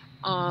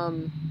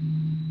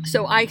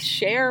 So I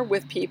share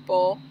with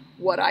people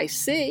what I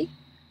see.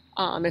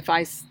 If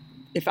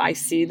I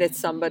see that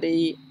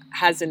somebody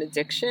has an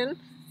addiction,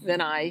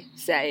 then I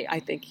say, I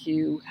think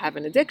you have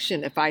an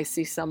addiction. If I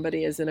see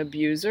somebody as an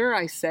abuser,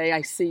 I say,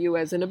 I see you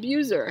as an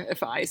abuser.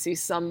 If I see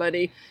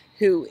somebody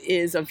who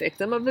is a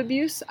victim of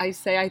abuse, I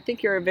say, I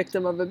think you're a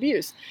victim of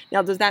abuse.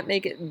 Now, does that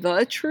make it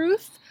the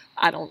truth?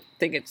 I don't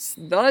think it's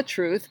the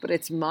truth, but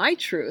it's my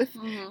truth.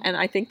 Mm-hmm. And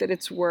I think that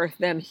it's worth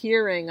them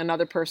hearing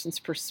another person's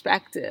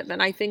perspective.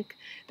 And I think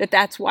that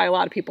that's why a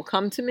lot of people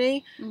come to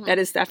me. Mm-hmm. That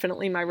is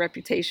definitely my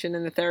reputation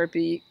in the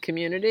therapy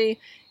community,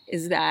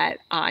 is that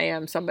I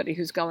am somebody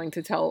who's going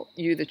to tell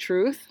you the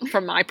truth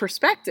from my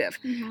perspective.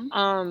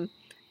 Mm-hmm.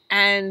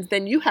 And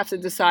then you have to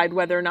decide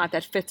whether or not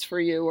that fits for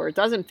you or it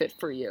doesn't fit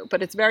for you.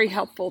 But it's very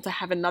helpful to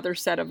have another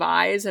set of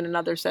eyes and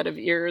another set of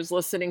ears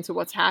listening to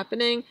what's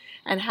happening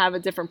and have a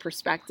different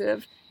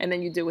perspective. And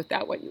then you do with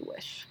that what you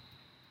wish.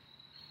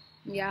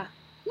 Yeah.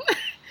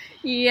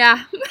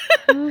 Yeah.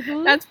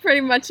 Mm-hmm. That's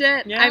pretty much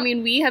it. Yeah. I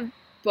mean, we have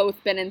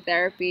both been in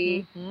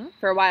therapy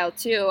for a while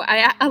too.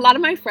 A lot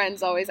of my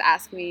friends always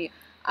ask me,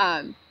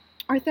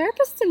 are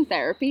therapists in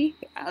therapy?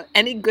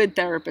 Any good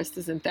therapist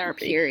is in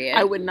therapy. Period.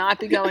 I would not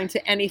be going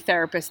to any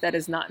therapist that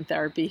is not in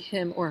therapy,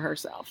 him or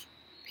herself.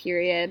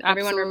 Period.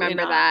 Absolutely. Everyone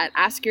remember that.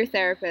 Ask your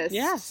therapist.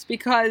 Yes,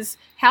 because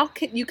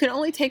you can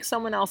only take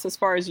someone else as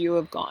far as you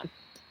have gone.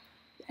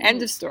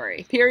 End of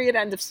story. Period.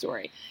 End of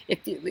story. If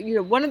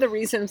one of the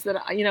reasons that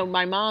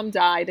my mom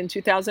died in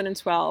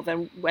 2012,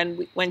 and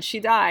when she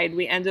died,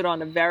 we ended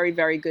on a very,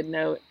 very good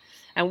note.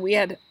 And we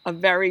had a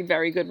very,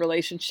 very good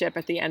relationship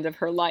at the end of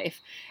her life.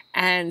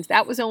 And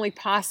that was only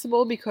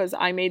possible because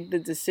I made the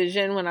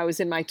decision when I was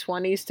in my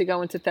 20s to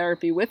go into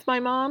therapy with my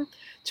mom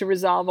to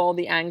resolve all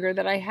the anger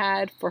that I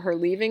had for her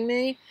leaving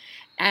me.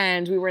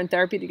 And we were in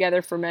therapy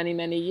together for many,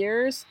 many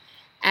years.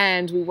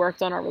 And we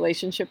worked on our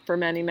relationship for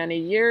many, many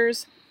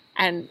years.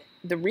 And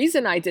the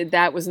reason I did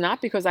that was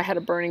not because I had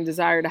a burning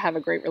desire to have a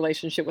great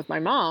relationship with my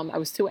mom. I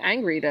was too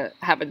angry to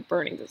have a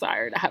burning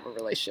desire to have a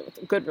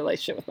good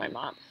relationship with my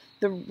mom.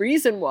 The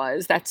reason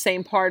was that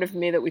same part of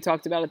me that we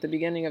talked about at the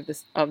beginning of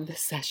this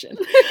session,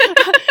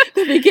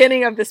 the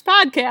beginning of this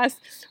podcast,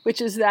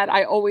 which is that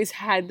I always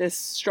had this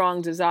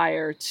strong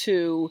desire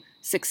to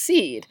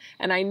succeed.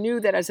 And I knew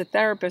that as a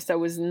therapist, I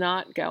was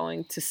not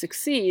going to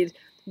succeed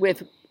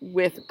with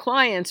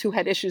clients who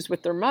had issues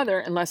with their mother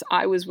unless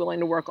I was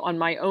willing to work on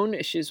my own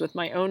issues with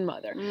my own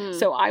mother.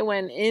 So I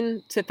went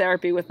into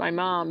therapy with my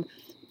mom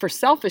for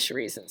selfish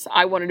reasons.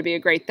 I wanted to be a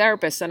great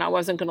therapist, and I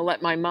wasn't going to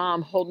let my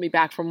mom hold me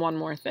back from one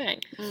more thing.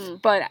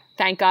 But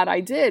thank God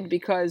I did,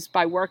 because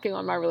by working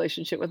on my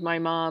relationship with my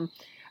mom,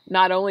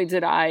 not only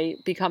did I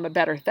become a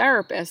better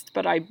therapist,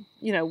 but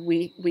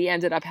we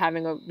ended up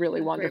having a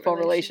really wonderful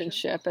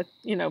relationship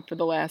for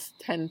the last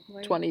 10,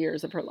 20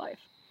 years of her life.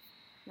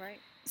 Right.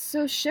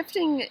 So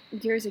shifting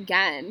gears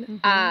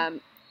again,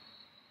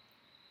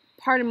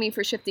 pardon me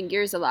for shifting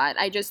gears a lot.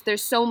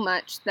 There's so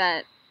much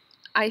that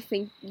I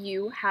think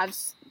you have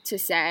to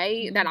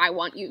say that I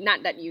want you,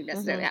 not that you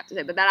necessarily have to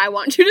say, but that I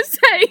want you to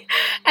say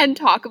and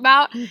talk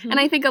about. And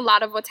I think a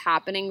lot of what's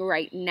happening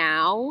right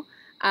now,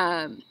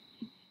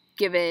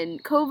 given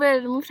COVID,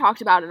 and we've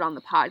talked about it on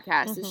the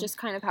podcast, it's just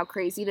kind of how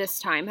crazy this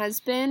time has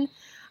been,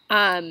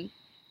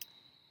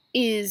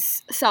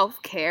 is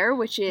self-care,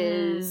 which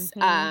is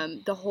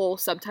the whole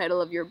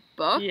subtitle of your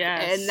book.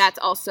 Yes. And that's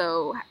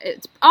also,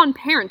 it's on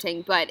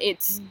parenting, but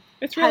it's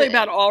really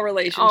about all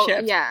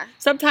relationships. Yeah.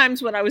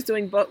 Sometimes when I was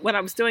doing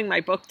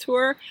my book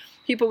tour,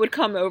 people would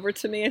come over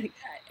to me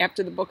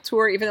after the book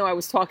tour, even though I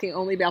was talking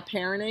only about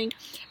parenting,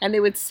 and they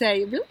would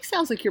say, "It really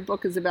sounds like your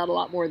book is about a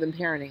lot more than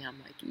parenting." I'm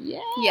like,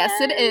 "Yes,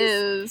 yes, it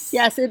is.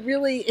 Yes,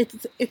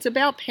 it's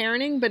about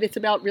parenting, but it's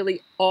about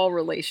really all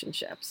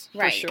relationships,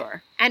 for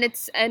sure. And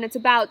it's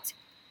about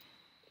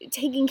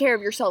taking care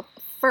of yourself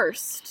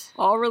first.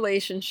 All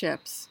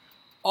relationships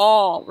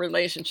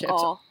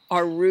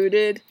are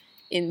rooted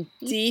in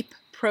deep,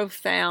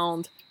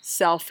 profound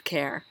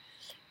self-care.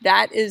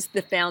 That is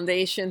the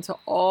foundation to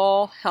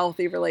all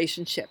healthy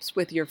relationships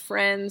with your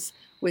friends,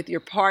 with your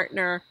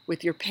partner,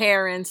 with your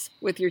parents,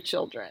 with your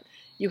children.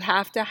 You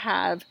have to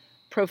have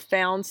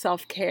profound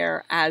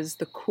self-care as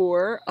the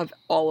core of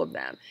all of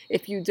them.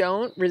 If you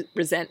don't,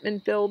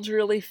 resentment builds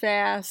really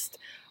fast,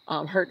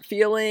 hurt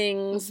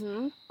feelings,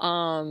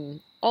 all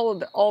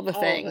the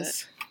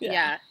things.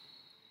 Yeah.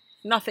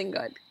 Nothing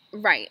good.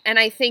 Right. And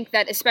I think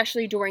that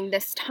especially during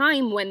this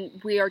time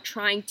when we are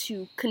trying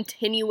to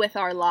continue with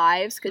our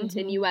lives,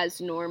 continue as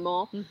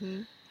normal,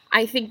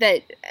 I think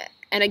that,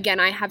 and again,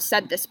 I have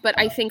said this, but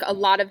I think a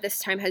lot of this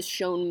time has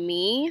shown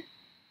me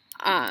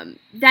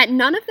that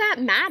none of that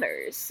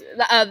matters.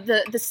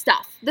 The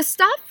stuff. The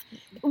stuff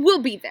will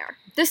be there.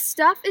 The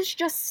stuff is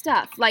just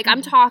stuff. Like,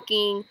 I'm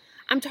talking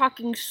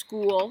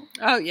school.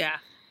 Oh, yeah.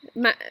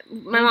 My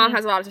mom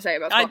has a lot to say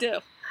about school. I do.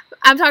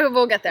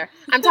 We'll get there.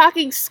 I'm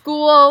talking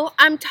school.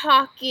 I'm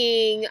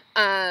talking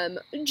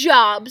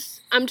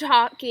jobs. I'm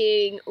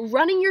talking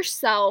running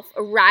yourself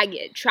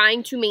ragged,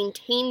 trying to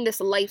maintain this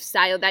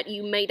lifestyle that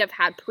you might have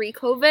had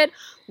pre-COVID,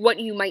 what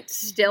you might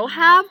still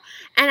have.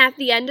 And at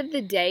the end of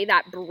the day,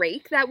 that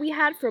break that we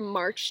had from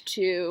March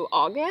to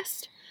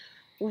August,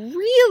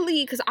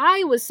 really, because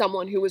I was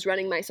someone who was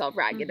running myself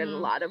ragged in a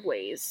lot of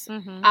ways.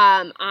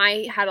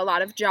 I had a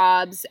lot of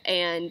jobs,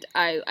 and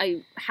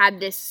I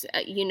had this,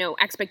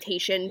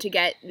 expectation to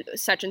get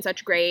such and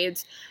such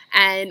grades,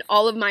 and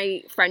all of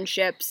my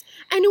friendships,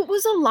 and it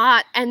was a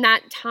lot. And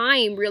that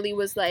time really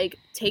was like,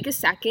 take a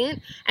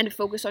second and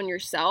focus on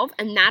yourself.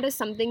 And that is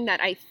something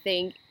that I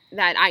think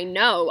that I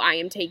know I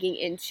am taking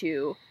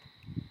into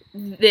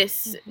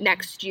this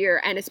next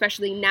year, and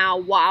especially now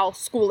while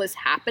school is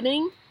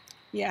happening.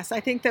 Yes, I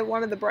think that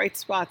one of the bright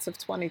spots of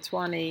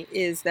 2020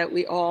 is that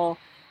we all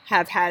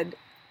have had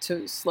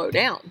to slow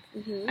down.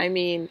 I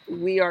mean,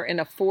 we are in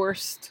a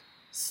forced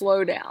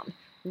slowdown.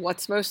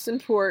 What's most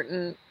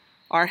important?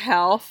 Our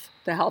health,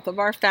 the health of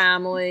our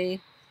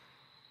family,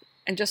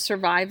 and just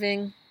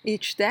surviving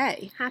each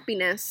day.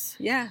 Happiness.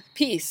 Yeah,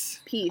 peace.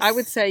 Peace. I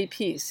would say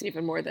peace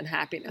even more than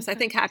happiness. I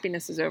think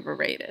happiness is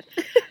overrated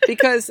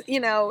because,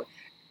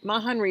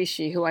 Mahan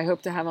Rishi, who I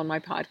hope to have on my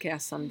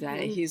podcast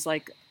someday, he's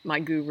like my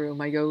guru,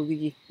 my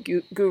yogi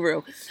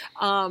guru.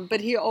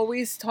 But he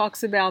always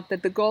talks about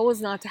that the goal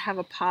is not to have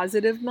a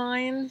positive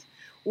mind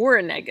or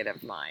a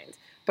negative mind,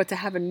 but to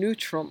have a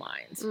neutral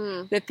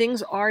mind. That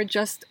things are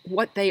just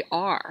what they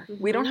are.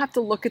 We don't have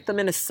to look at them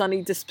in a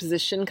sunny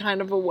disposition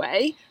kind of a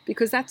way,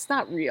 because that's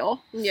not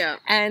real. Yeah.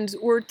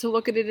 Or to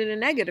look at it in a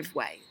negative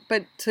way,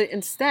 but to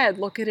instead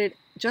look at it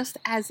just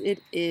as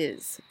it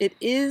is. It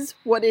is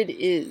what it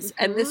is.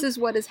 And this is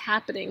what is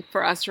happening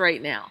for us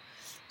right now.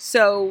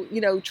 So,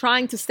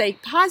 trying to stay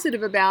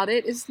positive about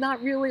it is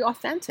not really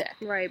authentic.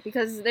 Right,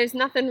 because there's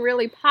nothing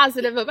really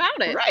positive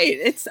about it. Right.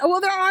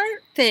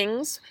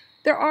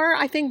 There are,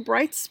 I think,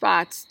 bright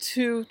spots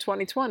to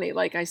 2020,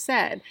 like I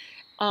said.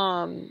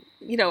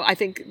 I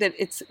think that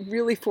it's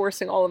really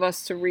forcing all of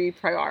us to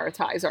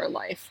reprioritize our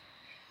life.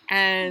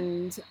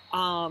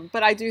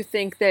 But I do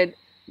think that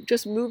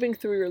just moving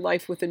through your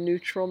life with a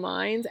neutral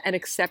mind and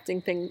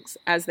accepting things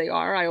as they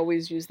are. I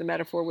always use the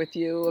metaphor with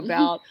you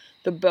about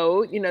the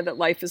boat, that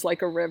life is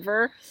like a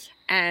river.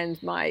 And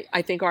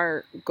I think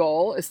our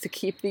goal is to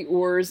keep the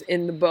oars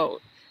in the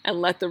boat and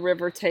let the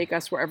river take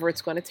us wherever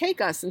it's going to take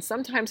us. And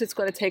sometimes it's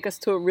going to take us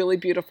to a really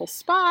beautiful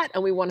spot,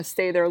 and we want to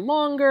stay there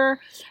longer.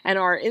 And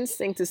our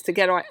instinct is to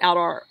get out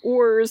our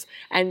oars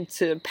and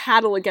to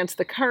paddle against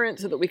the current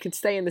so that we can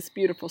stay in this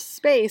beautiful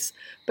space.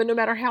 But no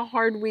matter how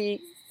hard we're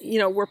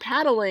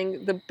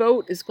paddling, the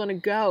boat is going to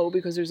go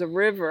because there's a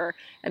river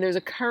and there's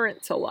a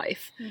current to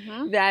life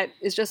that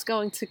is just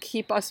going to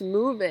keep us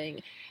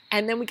moving.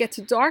 And then we get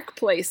to dark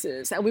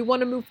places and we want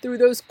to move through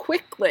those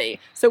quickly.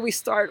 So we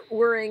start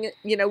oaring,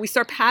 we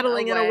start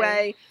paddling in a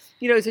way,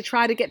 to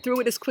try to get through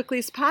it as quickly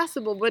as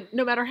possible. But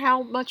no matter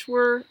how much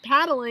we're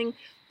paddling,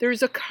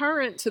 there's a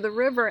current to the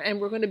river, and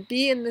we're going to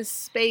be in this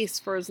space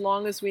for as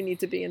long as we need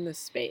to be in this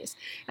space.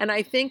 And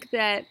I think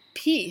that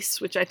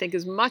peace, which I think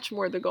is much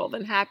more the goal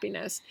than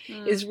happiness,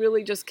 is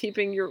really just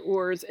keeping your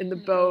oars in the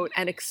boat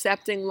and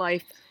accepting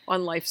life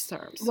on life's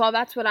terms. Well,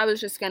 that's what I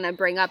was just going to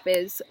bring up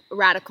is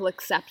radical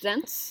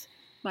acceptance.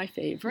 My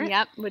favorite.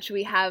 Yep, which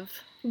we have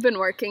been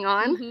working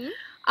on.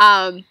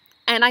 And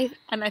I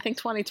think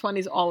 2020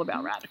 is all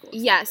about radical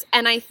acceptance. Yes,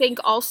 and I think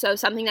also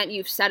something that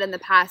you've said in the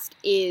past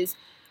is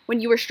when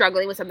you were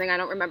struggling with something, I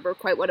don't remember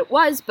quite what it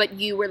was, but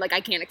you were like,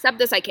 I can't accept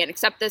this,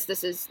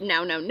 this is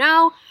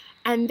no.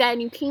 And then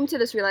you came to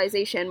this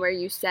realization where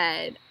you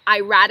said,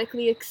 I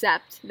radically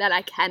accept that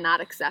I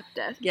cannot accept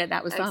it. Yeah,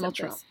 that was Donald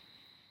Trump.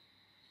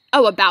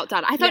 Oh, about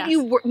Donald. I thought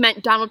you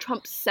meant Donald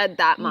Trump said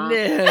that, Mom.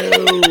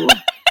 No.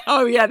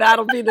 Oh, yeah,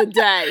 that'll be the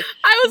day.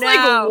 I was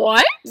like,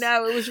 what?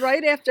 No, it was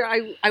right after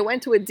I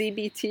went to a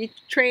DBT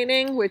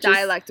training, which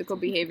Dialectical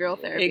Behavioral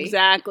Therapy.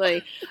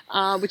 Exactly,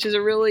 which is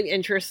a really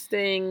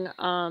interesting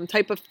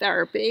type of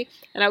therapy.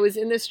 And I was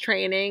in this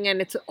training,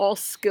 and it's all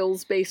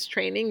skills-based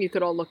training. You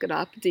could all look it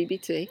up,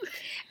 DBT.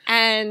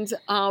 And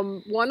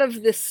one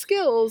of the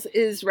skills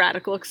is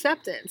radical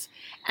acceptance.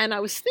 And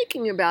I was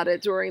thinking about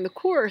it during the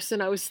course,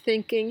 and I was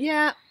thinking,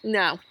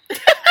 no.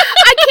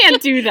 I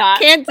can't do that.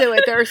 Can't do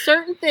it. There are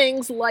certain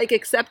things like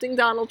accepting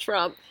Donald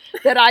Trump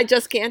that I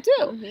just can't do.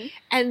 Mhm.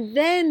 And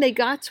then they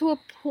got to a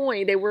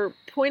point, they were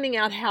pointing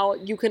out how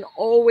you can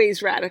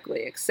always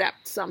radically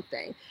accept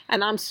something.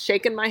 And I'm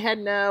shaking my head,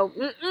 no.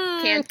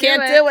 Can't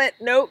do it.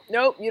 Nope,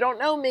 you don't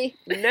know me.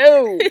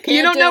 No, can't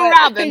You don't do know it.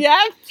 Robin.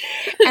 Yeah.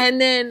 And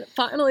then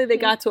finally they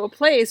got to a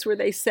place where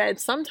they said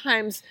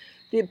sometimes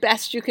the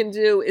best you can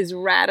do is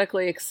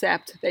radically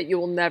accept that you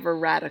will never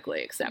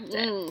radically accept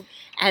it. Mm.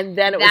 And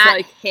then it was That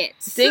like,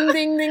 hits. ding,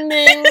 ding, ding,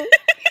 ding.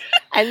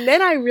 And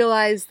then I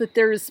realized that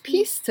there is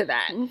peace to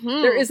that.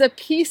 Mhm. There is a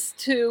peace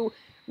to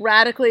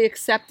radically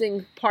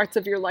accepting parts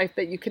of your life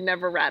that you can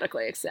never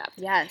radically accept.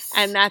 Yes.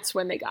 And that's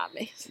when they got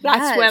me.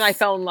 That's when I Yes.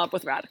 fell in love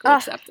with radical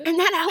acceptance. And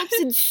that helps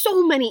in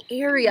so many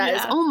areas.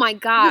 Yeah. Oh my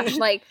gosh.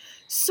 Like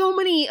so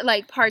many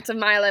like parts of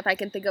my life I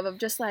can think of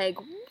just like,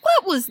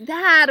 what was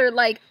that? Or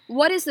like,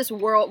 what is this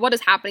world? What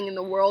is happening in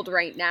the world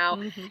right now?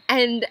 Mhm.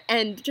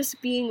 And just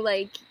being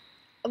like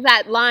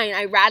that line,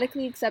 I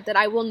radically accept that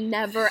I will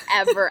never,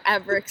 ever,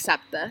 ever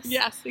accept this.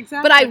 Yes,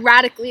 exactly. But I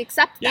radically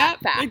accept that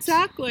fact.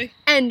 exactly.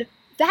 And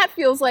that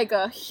feels like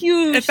a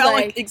huge It felt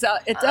like, it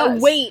a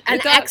does. weight, an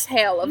It does.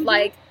 exhale of Mhm.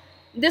 like,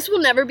 this will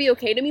never be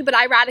okay to me, but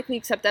I radically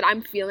accept that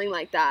I'm feeling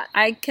like that.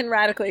 I can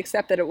radically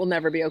accept that it will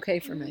never be okay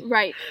for me.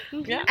 Right.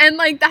 Yeah. And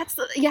like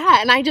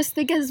and I just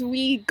think as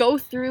we go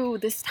through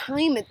this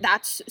time,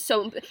 that's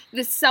so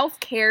this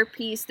self-care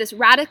piece, this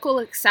radical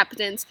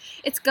acceptance,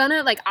 it's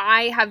gonna like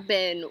I have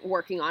been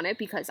working on it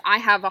because I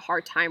have a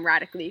hard time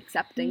radically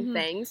accepting Mhm.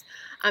 things.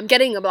 I'm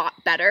getting a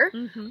lot better.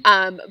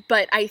 Mm-hmm.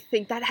 But I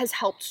think that has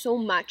helped so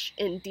much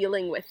in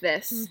dealing with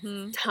this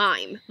Mhm.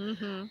 time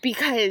Mm-hmm.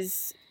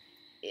 because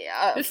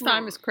This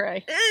time is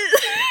cray.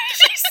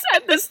 she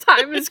said this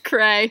time is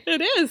cray.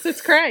 It is.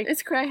 It's cray.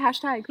 It's cray.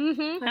 Hashtag.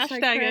 Mm-hmm. Hashtag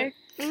Hashtag cray.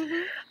 it.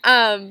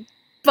 Mm-hmm.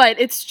 But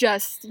it's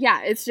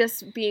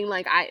just being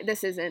like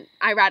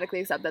I radically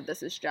accept that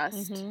this is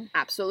just Mhm.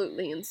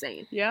 absolutely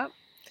insane. Yep.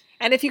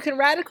 And if you can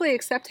radically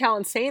accept how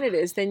insane it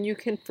is, then you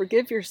can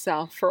forgive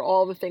yourself for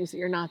all the things that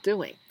you're not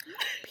doing.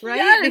 Right?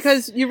 Yes.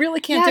 Because you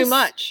really can't do Yes.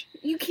 much.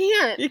 You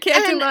can't. You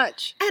can't do And-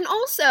 much. And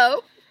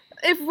also,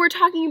 if we're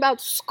talking about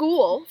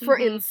school, for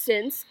Mhm.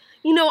 instance,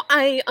 you know,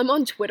 I'm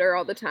on Twitter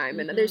all the time,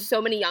 and Mhm. there's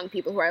so many young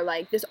people who are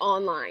like, this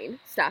online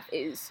stuff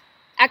is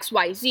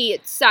XYZ,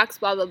 it sucks,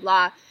 blah, blah,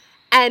 blah.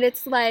 And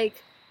it's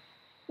like,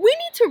 we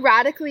need to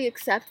radically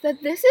accept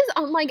that this is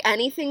unlike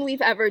anything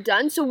we've ever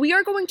done, so we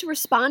are going to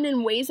respond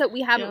in ways that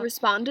we haven't Yeah.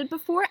 responded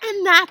before,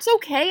 and that's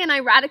okay, and I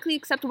radically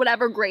accept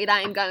whatever grade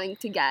I am going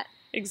to get.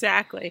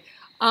 Exactly.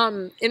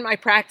 In my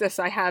practice,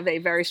 I have a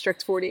very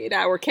strict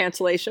 48-hour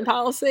cancellation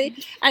policy,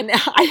 and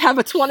I have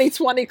a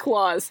 2020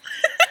 clause.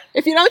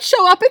 If you don't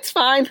show up, it's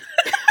fine.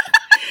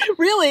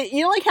 Really,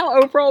 you know, like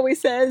how Oprah always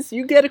says,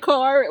 you get a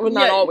car. Well,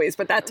 not Yeah. always,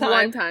 but that time.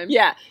 One time.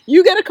 Yeah,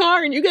 you get a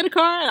car and you get a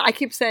car, and I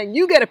keep saying,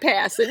 you get a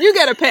pass and you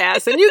get a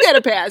pass and you get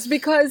a pass,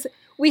 because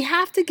we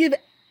have to give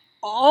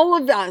all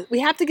of us, we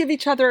have to give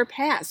each other a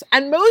pass.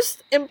 And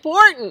most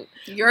important,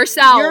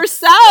 Yourself.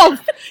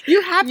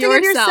 You have to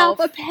give yourself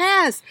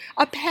Yourself.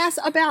 a pass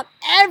about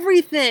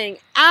everything,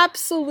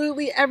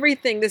 absolutely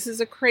everything. This is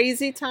a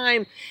crazy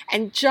time,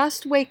 and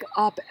just wake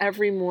up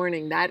every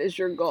morning. That is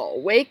your goal.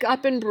 Wake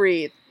up and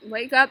breathe.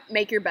 Wake up,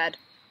 make your bed.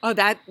 Oh,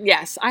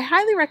 yes, I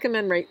highly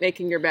recommend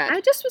making your bed. I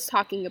just was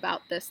talking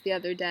about this the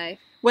other day.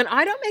 When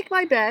I don't make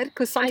my bed,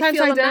 because sometimes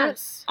feel I a don't,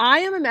 mess. I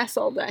am a mess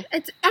all day.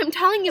 I'm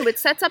telling you, it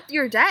sets up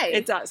your day.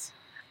 It does.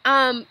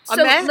 So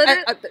So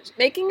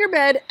making your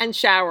bed and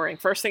showering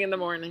first thing in the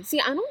morning. see,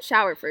 I don't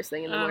shower first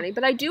thing in the Oh. morning,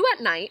 but I do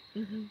at night.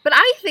 But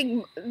I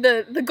think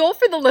the goal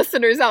for the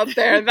listeners out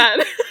there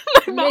that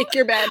Make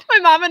your bed. my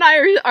mom and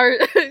I are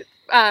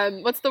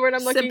what's the word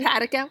I'm looking?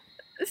 Simpatico.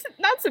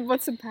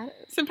 What's simpatico?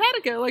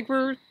 Simpatico, like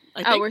we're.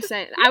 We're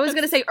saying. I was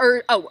gonna say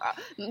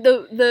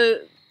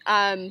the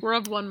We're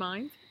of one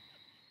mind.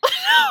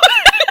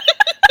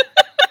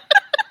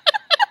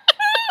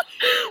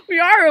 we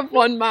are of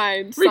one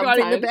mind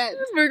Regarding the sometimes.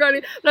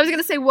 bed. But I was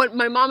gonna say what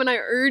my mom and I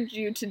urge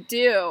you to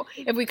do,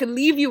 if we could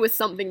leave you with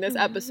something this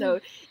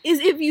episode, is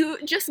if you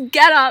just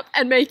get up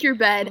and make your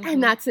bed,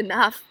 and that's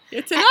enough.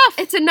 It's enough.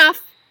 It's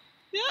enough.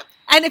 Yep.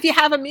 And if you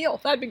have a meal,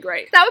 that'd be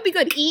great. That would be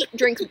good. Eat,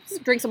 drink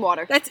some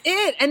water. That's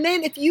it. And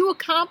then if you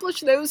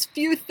accomplish those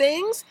few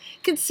things,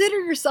 consider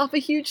yourself a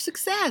huge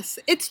success.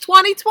 It's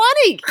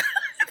 2020.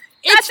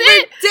 It's That's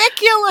it.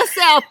 ridiculous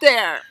out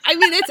there. I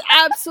mean, it's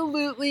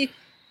absolutely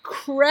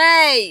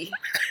cray.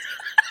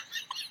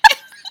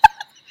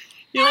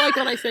 You don't like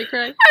when I say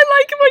cray? I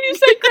like it when you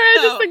say cray. I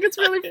just Oh. think it's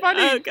really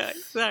funny. Okay,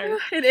 sorry.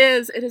 It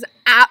is. It is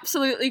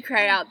absolutely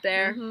cray out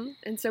there. Mhm.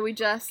 And so we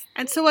just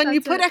And so when you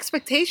That's put it.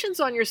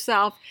 expectations on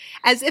yourself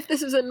as if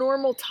this is a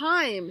normal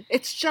time,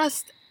 it's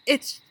just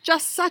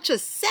such a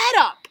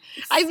setup.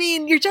 I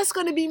mean, you're just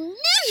going to be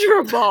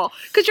miserable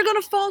because you're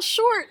going to fall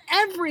short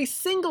every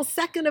single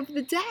second of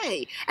the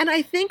day. And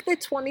I think that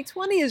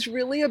 2020 is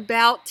really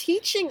about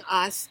teaching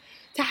us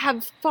to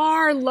have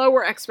far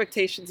lower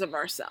expectations of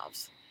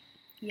ourselves.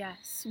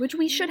 yes, which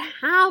we should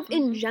have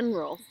in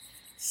general.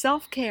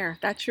 Self-care,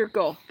 that's your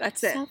goal.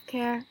 That's it.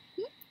 Self-care.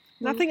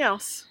 Nothing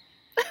else.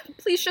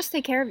 Please just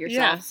take care of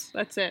yourself. Yes,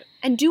 that's it.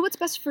 And do what's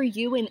best for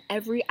you in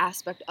every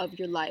aspect of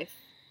your life.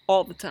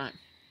 All the time.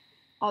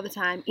 All the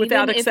time.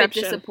 Without even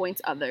exception. if it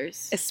disappoints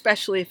others.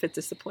 Especially if it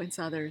disappoints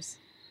others.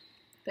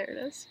 There it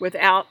is.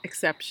 Without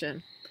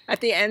exception.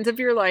 At the end of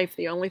your life,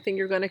 the only thing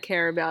you're going to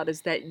care about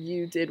is that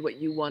you did what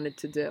you wanted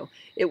to do.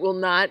 It will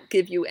not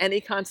give you any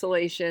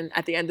consolation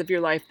at the end of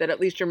your life that at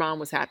least your mom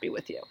was happy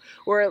with you.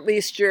 Or at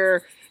least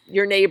your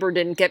neighbor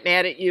didn't get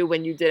mad at you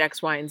when you did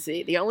X, Y, and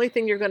Z. The only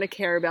thing you're going to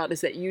care about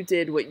is that you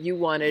did what you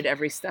wanted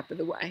every step of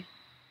the way.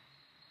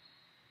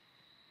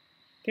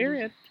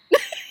 Period.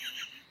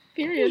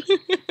 Period.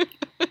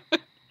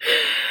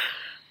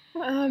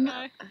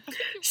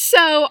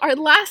 So our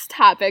last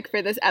topic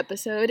for this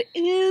episode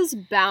is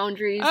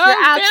boundaries. Oh,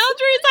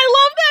 boundaries! I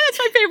love that. It's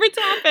my favorite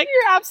topic.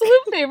 Your absolute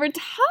favorite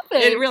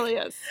topic. It really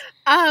is.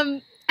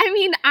 I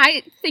mean,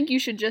 I think you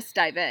should just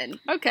dive in.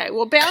 Okay.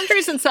 Well,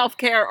 boundaries and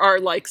self-care are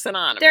like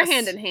synonymous. They're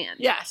hand in hand.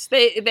 Yes,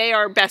 they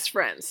are best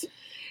friends.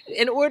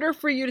 In order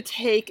for you to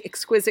take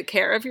exquisite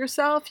care of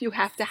yourself, you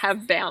have to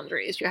have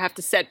boundaries. You have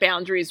to set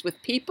boundaries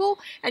with people,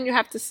 and you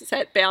have to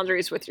set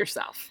boundaries with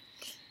yourself.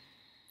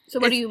 So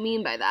what do you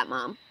mean by that,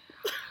 Mom?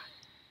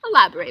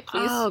 Elaborate,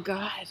 please. Oh,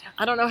 God.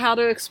 I don't know how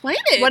to explain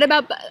it. What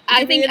about,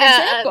 I think,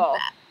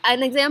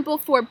 an example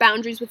for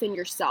boundaries within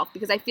yourself,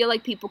 because I feel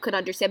like people could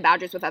understand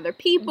boundaries with other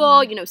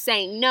people,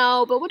 saying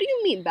no, but what do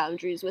you mean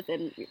boundaries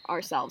within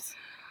ourselves?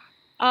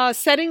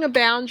 Setting a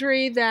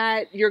boundary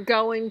that you're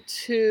going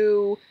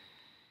to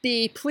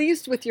be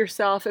pleased with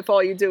yourself if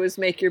all you do is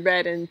make your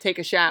bed and take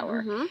a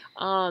shower.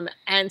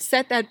 And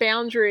set that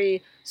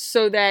boundary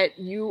so that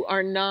you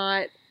are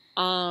not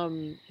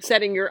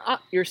setting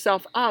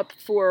yourself up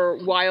for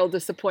wild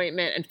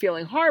disappointment and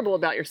feeling horrible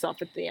about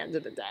yourself at the end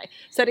of the day.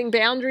 Setting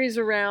boundaries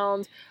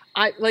around,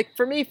 like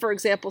for me, for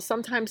example,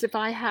 sometimes if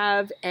I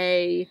have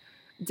a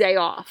day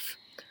off,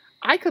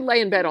 I could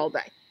lay in bed all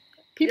day.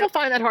 People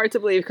find that hard to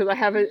believe because I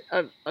have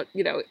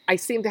I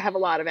seem to have a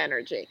lot of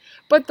energy.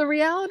 But the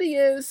reality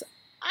is,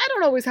 I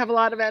don't always have a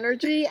lot of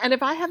energy, and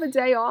if I have a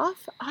day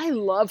off, I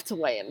love to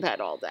lay in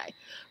bed all day.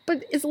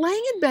 But is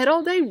laying in bed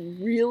all day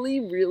really,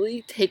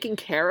 really taking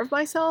care of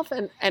myself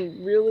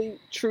and really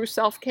true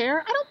self-care?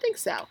 I don't think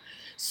so.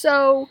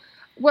 So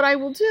what I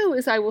will do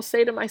is I will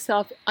say to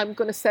myself, I'm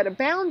going to set a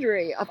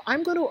boundary of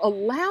I'm going to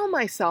allow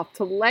myself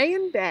to lay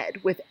in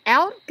bed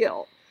without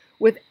guilt,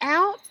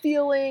 without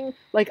feeling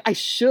like I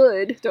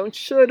should. Don't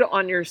should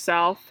on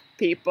yourself,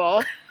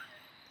 people.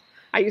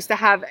 I used to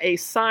have a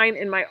sign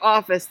in my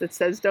office that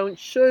says, don't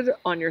should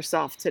on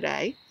yourself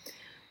today.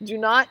 Do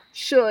not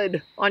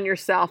should on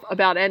yourself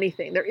about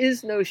anything. There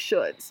is no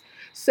shoulds.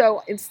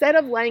 So instead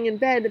of laying in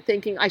bed and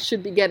thinking I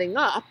should be getting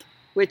up,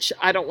 which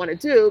I don't want to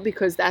do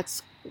because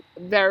that's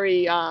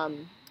very,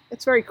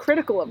 it's very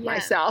critical of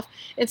myself.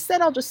 Instead,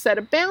 I'll just set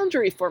a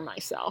boundary for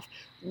myself.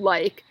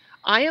 Like,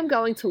 I am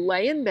going to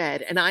lay in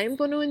bed and I am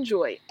going to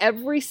enjoy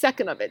every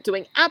second of it,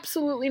 doing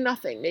absolutely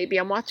nothing. Maybe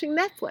I'm watching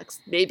Netflix.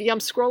 Maybe I'm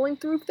scrolling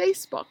through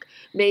Facebook.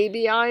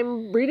 Maybe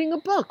I'm reading a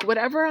book.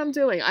 Whatever I'm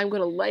doing, I'm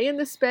going to lay in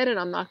this bed and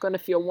I'm not going to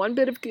feel one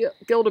bit of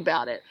guilt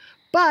about it.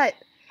 But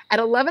at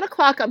 11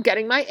 o'clock, I'm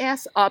getting my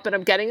ass up and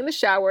I'm getting in the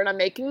shower and I'm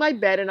making my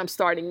bed and I'm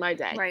starting my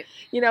day. Right.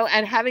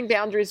 And having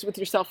boundaries with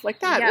yourself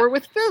like that, or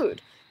with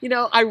food.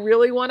 I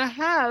really want to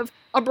have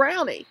a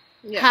brownie.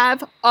 Yeah.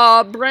 Have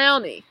a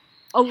brownie.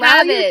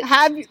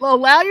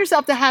 Allow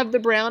yourself to have the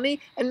brownie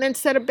and then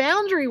set a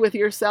boundary with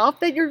yourself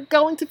that you're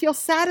going to feel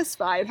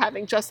satisfied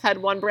having just had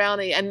one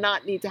brownie and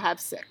not need to have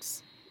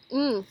 6.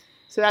 So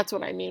that's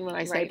what I mean when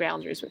I say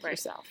boundaries with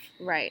yourself.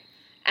 Right.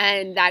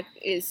 And that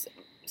is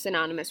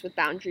synonymous with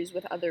boundaries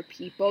with other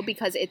people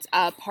because it's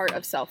a part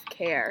of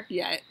self-care.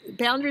 Yeah.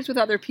 Boundaries with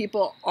other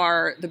people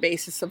are the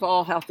basis of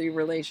all healthy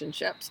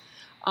relationships.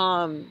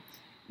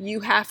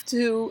 You have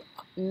to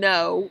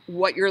know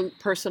what your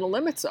personal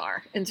limits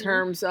are in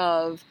terms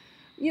of,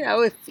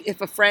 if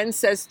a friend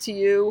says to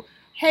you,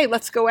 hey,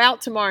 let's go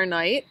out tomorrow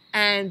night,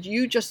 and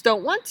you just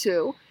don't want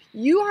to,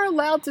 you are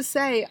allowed to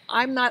say,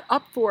 I'm not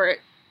up for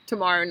it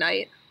tomorrow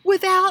night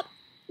without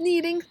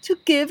needing to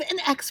give an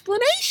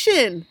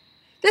explanation.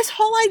 This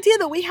whole idea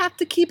that we have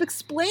to keep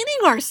explaining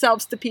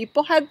ourselves to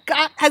people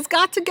has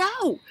got to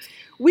go.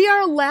 We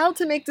are allowed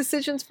to make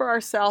decisions for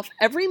ourselves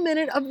every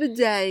minute of the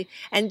day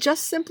and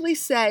just simply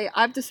say,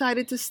 I've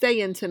decided to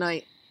stay in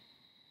tonight.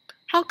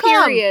 How come?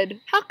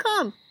 Period. How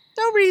come?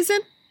 No reason.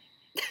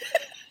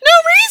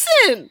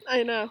 No reason.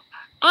 I know.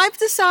 I've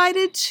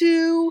decided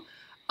to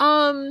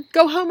go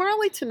home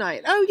early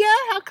tonight. Oh,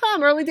 yeah? How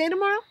come? Early day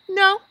tomorrow?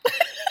 No.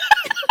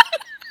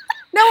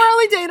 No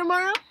early day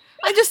tomorrow.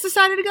 I just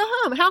decided to go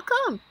home. How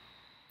come?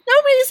 No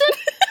reason.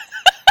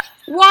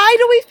 Why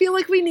do we feel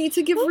like we need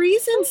to give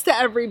reasons to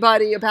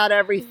everybody about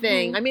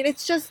everything? I mean,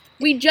 it's just...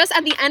 We just,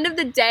 at the end of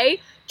the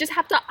day, just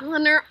have to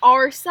honor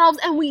ourselves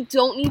and we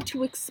don't need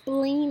to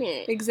explain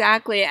it.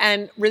 Exactly.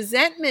 And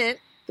resentment,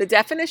 the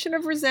definition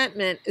of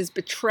resentment is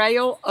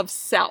betrayal of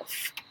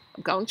self.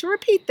 I'm going to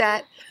repeat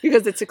that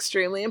because it's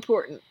extremely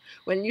important.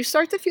 When you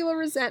start to feel a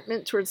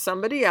resentment towards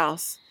somebody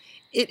else,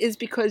 it is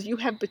because you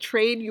have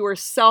betrayed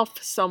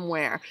yourself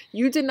somewhere.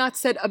 You did not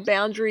set a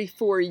boundary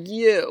for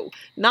you.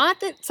 Not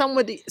that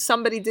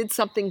somebody did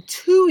something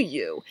to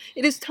you.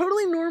 It is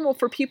totally normal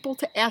for people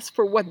to ask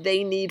for what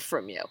they need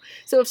from you.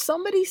 So if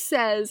somebody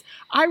says,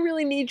 I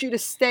really need you to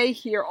stay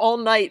here all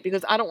night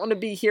because I don't want to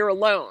be here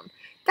alone,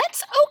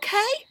 that's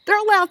okay. They're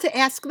allowed to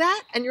ask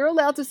that, and you're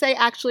allowed to say,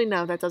 actually,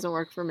 no, that doesn't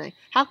work for me.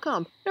 How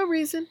come? No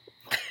reason.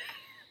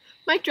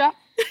 Mic drop.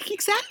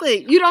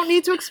 Exactly. You don't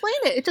need to explain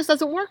it. It just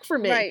doesn't work for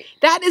me. Right.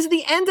 That is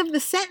the end of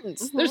the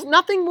sentence. Mm-hmm. There's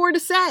nothing more to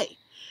say.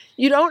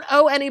 You don't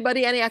owe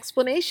anybody any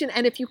explanation.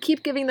 And if you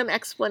keep giving them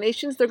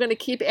explanations, they're going to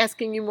keep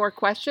asking you more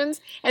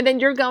questions. And then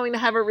you're going to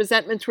have a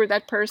resentment toward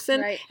that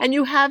person. Right. And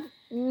you have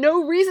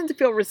no reason to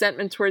feel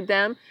resentment toward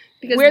them.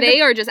 Because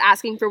they are just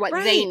asking for what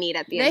Right. they need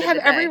at the end of the day. They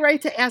have every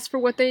right to ask for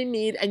what they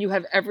need, and you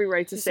have every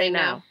right to say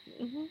no.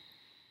 Mm-hmm.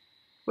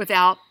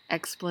 Without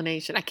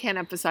explanation. I can't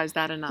emphasize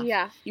that enough.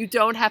 Yeah. You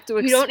don't have to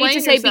explain You don't need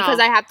to say yourself. because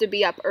I have to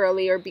be up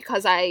early or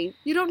because I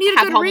You don't need a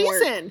have good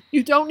homework. reason.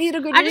 You don't need a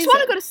good reason. I just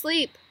want to go to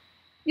sleep.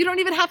 You don't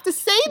even have to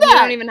say You that.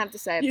 don't even have to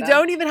say it. You though.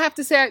 don't even have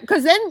to say it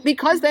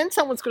because then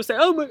someone's going to say,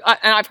 "Oh,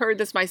 and I've heard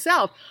this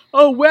myself.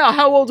 Oh, well,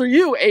 how old are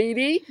you?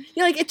 80?" You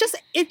know, like it just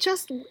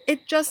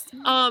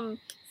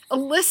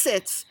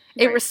elicits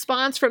a Right.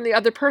 response from the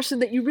other person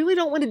that you really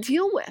don't want to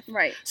deal with.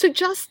 Right. So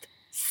just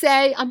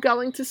say, "I'm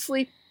going to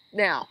sleep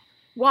now."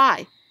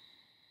 Why?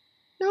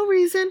 No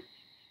reason.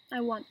 I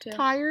want to.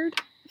 Tired.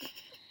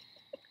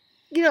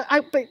 You know,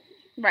 but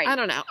Right. I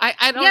don't know.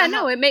 I don't. Yeah.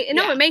 know It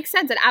makes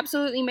sense. It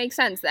absolutely makes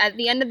sense. At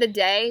the end of the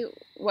day,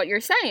 what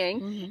you're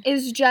saying Mhm.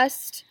 is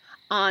just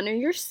honor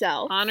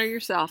yourself. Honor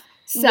yourself.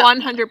 So-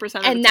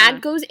 100% of and the time.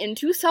 that goes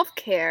into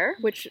self-care,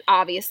 which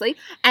obviously,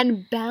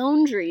 and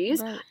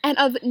boundaries, Right. and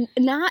of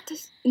not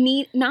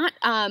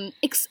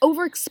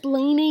over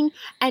explaining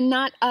and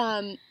not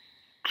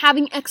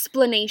having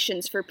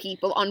explanations for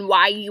people on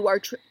why you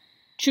are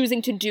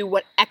choosing to do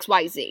what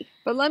XYZ.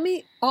 But let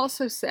me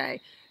also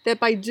say that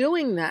by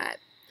doing that,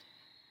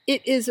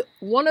 it is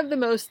one of the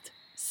most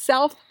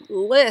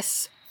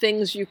selfless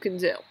things you can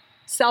do.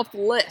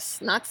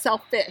 Selfless, not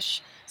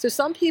selfish. So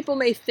some people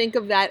may think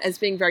of that as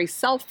being very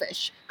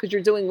selfish because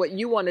you're doing what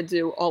you want to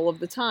do all of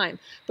the time.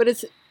 But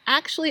it's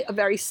actually a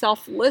very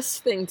selfless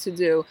thing to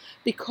do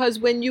because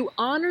when you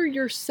honor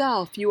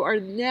yourself, you are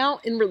now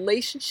in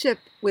relationship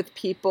with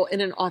people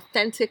in an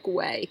authentic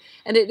way.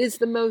 And it is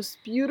the most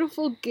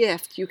beautiful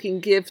gift you can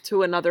give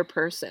to another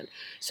person.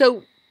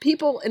 So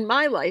people in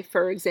my life,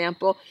 for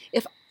example,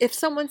 if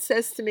someone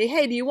says to me,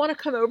 "Hey, do you want to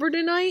come over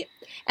tonight?"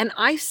 and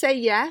I say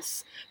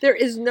yes, there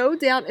is no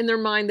doubt in their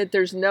mind that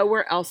there's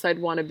nowhere else I'd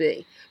want to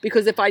be.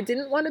 Because if I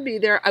didn't want to be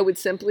there, I would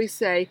simply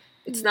say,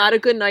 "It's not a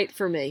good night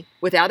for me,"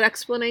 without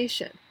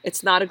explanation.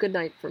 It's not a good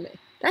night for me.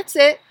 That's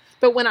it.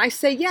 But when I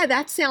say, "Yeah,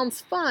 that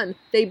sounds fun,"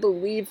 they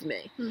believe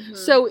me. Mm-hmm.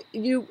 So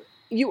you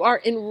are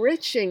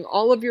enriching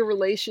all of your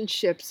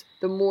relationships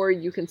the more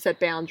you can set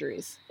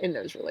boundaries in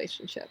those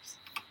relationships.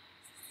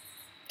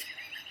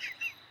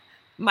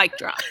 Mic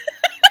drop.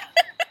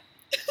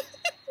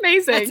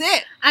 Amazing. That's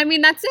it. I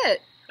mean, that's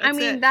it. That's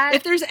it.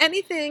 If there's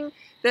anything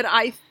that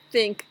I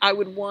think I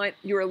would want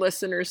your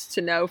listeners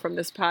to know from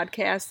this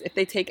podcast, if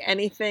they take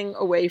anything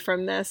away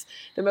from this,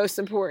 the most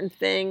important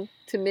thing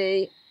to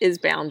me is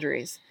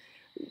boundaries.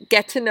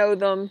 Get to know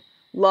them,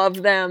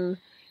 love them,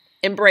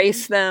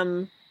 embrace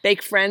them,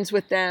 make friends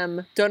with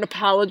them, don't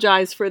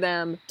apologize for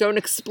them, don't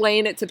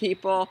explain it to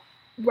people.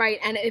 Right,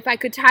 and if I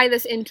could tie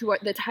this into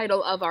the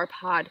title of our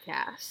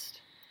podcast,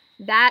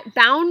 that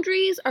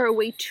boundaries are a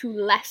way to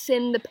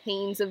lessen the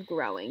pains of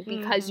growing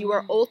because you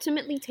are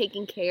ultimately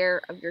taking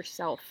care of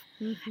yourself.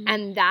 Mm-hmm.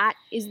 And that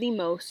is the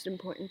most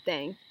important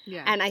thing.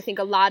 Yeah. And I think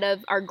a lot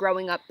of our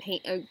growing up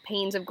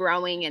pains of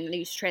growing and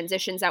these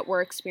transitions that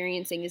we're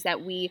experiencing is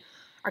that we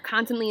are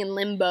constantly in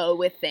limbo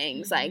with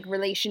things like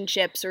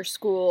relationships or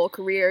school,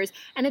 careers.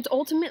 And it's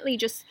ultimately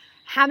just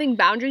having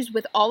boundaries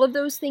with all of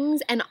those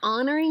things and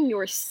honoring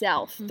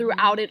yourself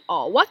throughout it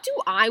all. What do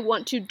I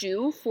want to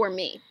do for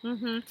me?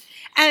 Mm-hmm.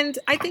 And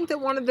I think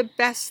that one of the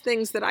best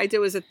things that I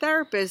do as a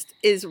therapist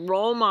is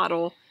role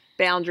model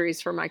boundaries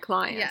for my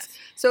clients. Yes.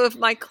 So if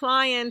my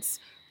clients,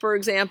 for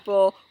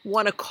example,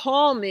 want to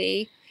call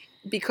me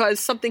because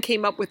something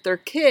came up with their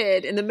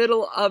kid in the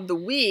middle of the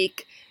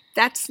week,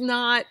 that's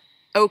not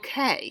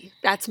okay.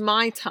 That's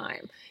my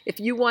time.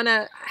 If you want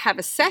to have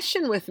a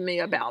session with me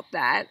about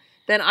that,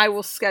 then I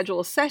will schedule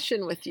a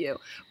session with you.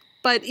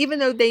 But even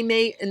though they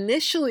may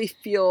initially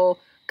feel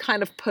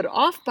kind of put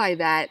off by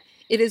that,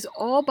 it is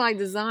all by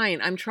design.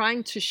 I'm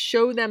trying to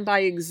show them by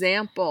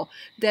example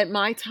that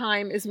my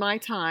time is my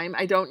time.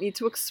 I don't need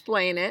to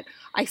explain it.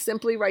 I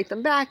simply write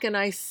them back and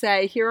I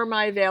say, here are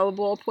my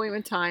available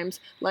appointment times.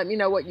 Let me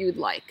know what you'd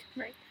like.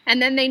 Right.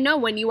 And then they know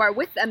when you are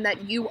with them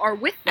that you are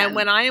with them. And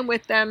when I am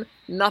with them,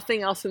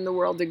 nothing else in the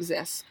world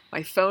exists.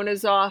 My phone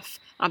is off.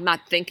 I'm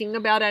not thinking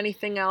about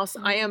anything else.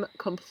 I am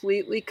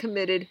completely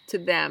committed to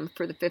them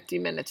for the 50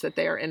 minutes that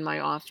they are in my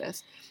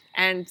office.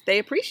 And they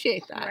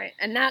appreciate that. Right.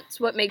 And that's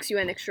what makes you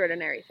an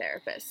extraordinary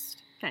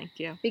therapist. Thank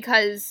you.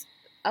 Because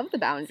of the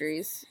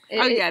boundaries.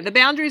 The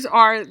boundaries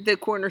are the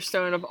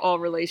cornerstone of all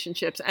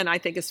relationships, and I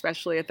think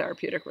especially a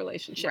therapeutic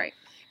relationship. Right.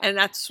 And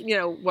that's,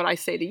 what I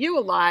say to you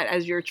a lot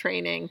as you're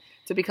training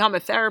to become a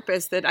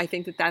therapist, that I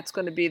think that that's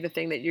going to be the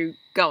thing that you're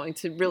going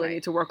to really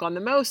need to work on the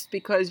most,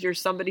 because you're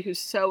somebody who's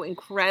so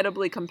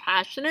incredibly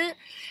compassionate,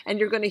 and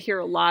you're going to hear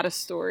a lot of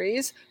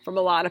stories from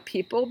a lot of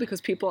people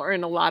because people are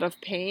in a lot of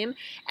pain.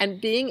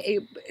 And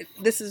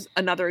this is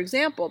another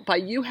example, by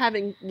you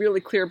having really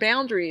clear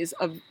boundaries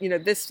of,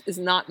 this is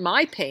not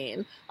my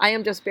pain. I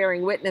am just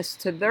bearing witness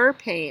to their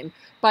pain.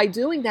 By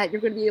doing that,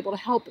 you're going to be able to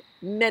help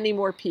many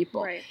more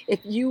people. Right. If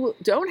you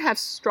don't have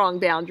strong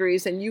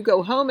boundaries and you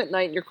go home at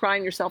night and you're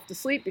crying yourself to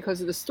sleep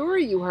because of the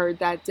story you heard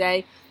that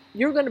day,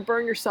 you're going to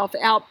burn yourself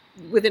out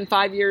within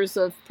 5 years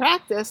of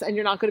practice, and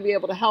you're not going to be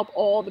able to help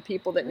all the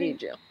people that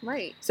need you.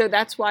 Right. So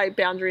that's why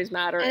boundaries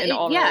matter in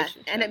all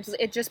relationships. And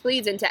it just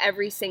bleeds into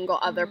every single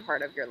other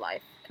part of your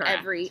life.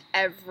 Correct.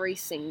 Every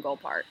single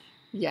part.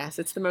 Yes,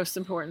 it's the most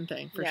important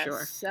thing, for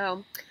sure.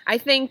 So I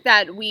think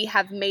that we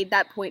have made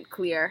that point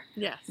clear.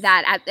 Yes.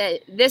 That at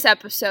this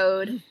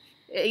episode,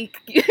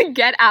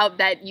 get out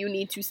that you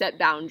need to set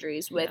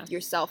boundaries with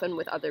yourself and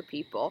with other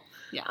people.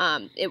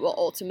 Yeah. It will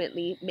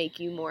ultimately make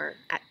you more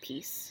at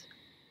peace.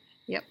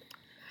 Yep.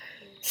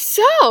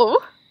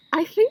 So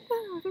I think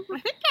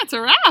that's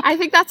a wrap. I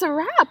think that's a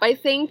wrap. I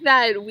think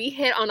that we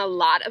hit on a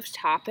lot of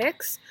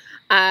topics.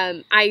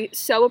 I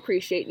so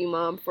appreciate you,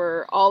 Mom,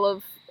 for all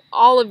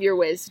of your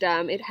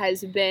wisdom. It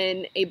has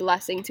been a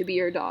blessing to be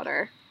your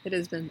daughter. It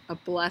has been a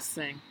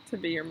blessing to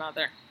be your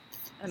mother.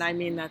 And I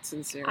mean that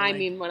sincerely. I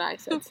mean what I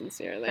said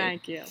sincerely.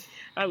 Thank you.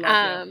 I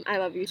love you. I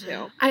love you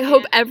too. I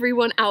hope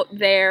everyone out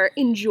there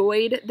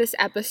enjoyed this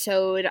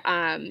episode.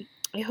 I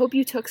hope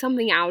you took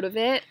something out of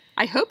it.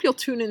 I hope you'll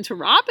tune into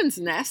Robin's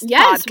Nest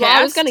podcast. Well,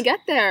 I was going to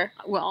get there.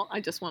 Well, I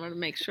just wanted to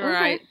make sure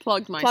I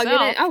plugged myself.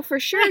 Plug it in. Oh, for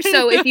sure.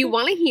 So if you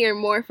want to hear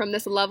more from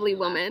this lovely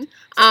woman,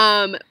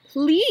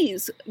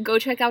 please go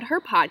check out her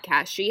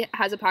podcast. She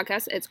has a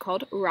podcast. It's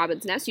called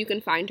Robin's Nest. You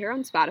can find her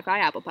on Spotify,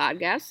 Apple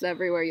Podcasts,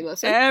 everywhere you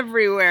listen.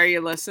 Everywhere you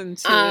listen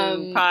to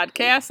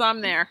podcasts, I'm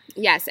there.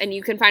 Yes, and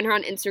you can find her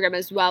on Instagram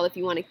as well if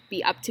you want to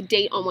be up to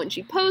date on when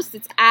she posts.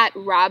 It's at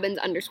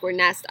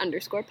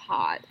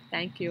Robins_Nest_pod.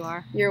 Thank you,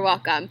 R. You're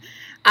welcome.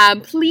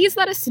 Please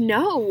let us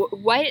know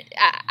what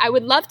I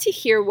would love to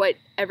hear what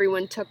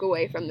everyone took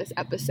away from this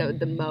episode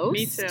the most.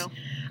 Me too.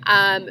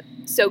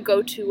 So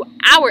go to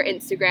our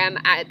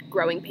Instagram at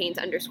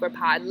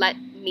growingpains_pod.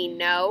 Let me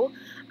know.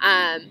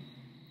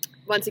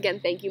 Once again,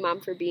 thank you,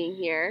 Mom, for being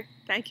here.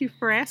 Thank you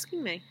for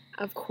asking me.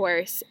 Of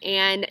course.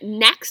 And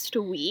next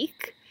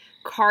week,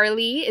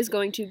 Carly is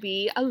going to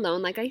be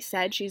alone. Like I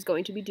said, she's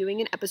going to be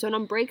doing an episode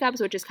on breakups,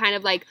 which is kind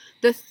of like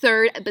the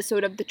third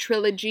episode of the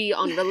trilogy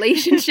on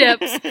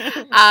relationships.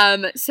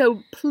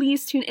 So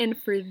please tune in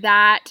for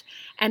that.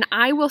 And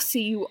I will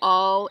see you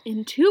all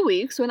in 2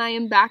 weeks when I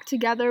am back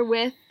together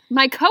with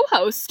my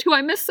co-host, who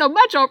I miss so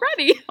much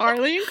already.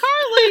 Arlie and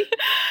Carly.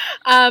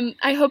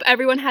 I hope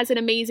everyone has an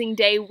amazing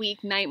day,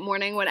 week, night,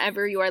 morning,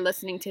 whatever you are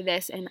listening to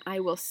this. And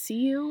I will see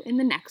you in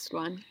the next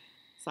one.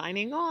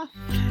 Signing off.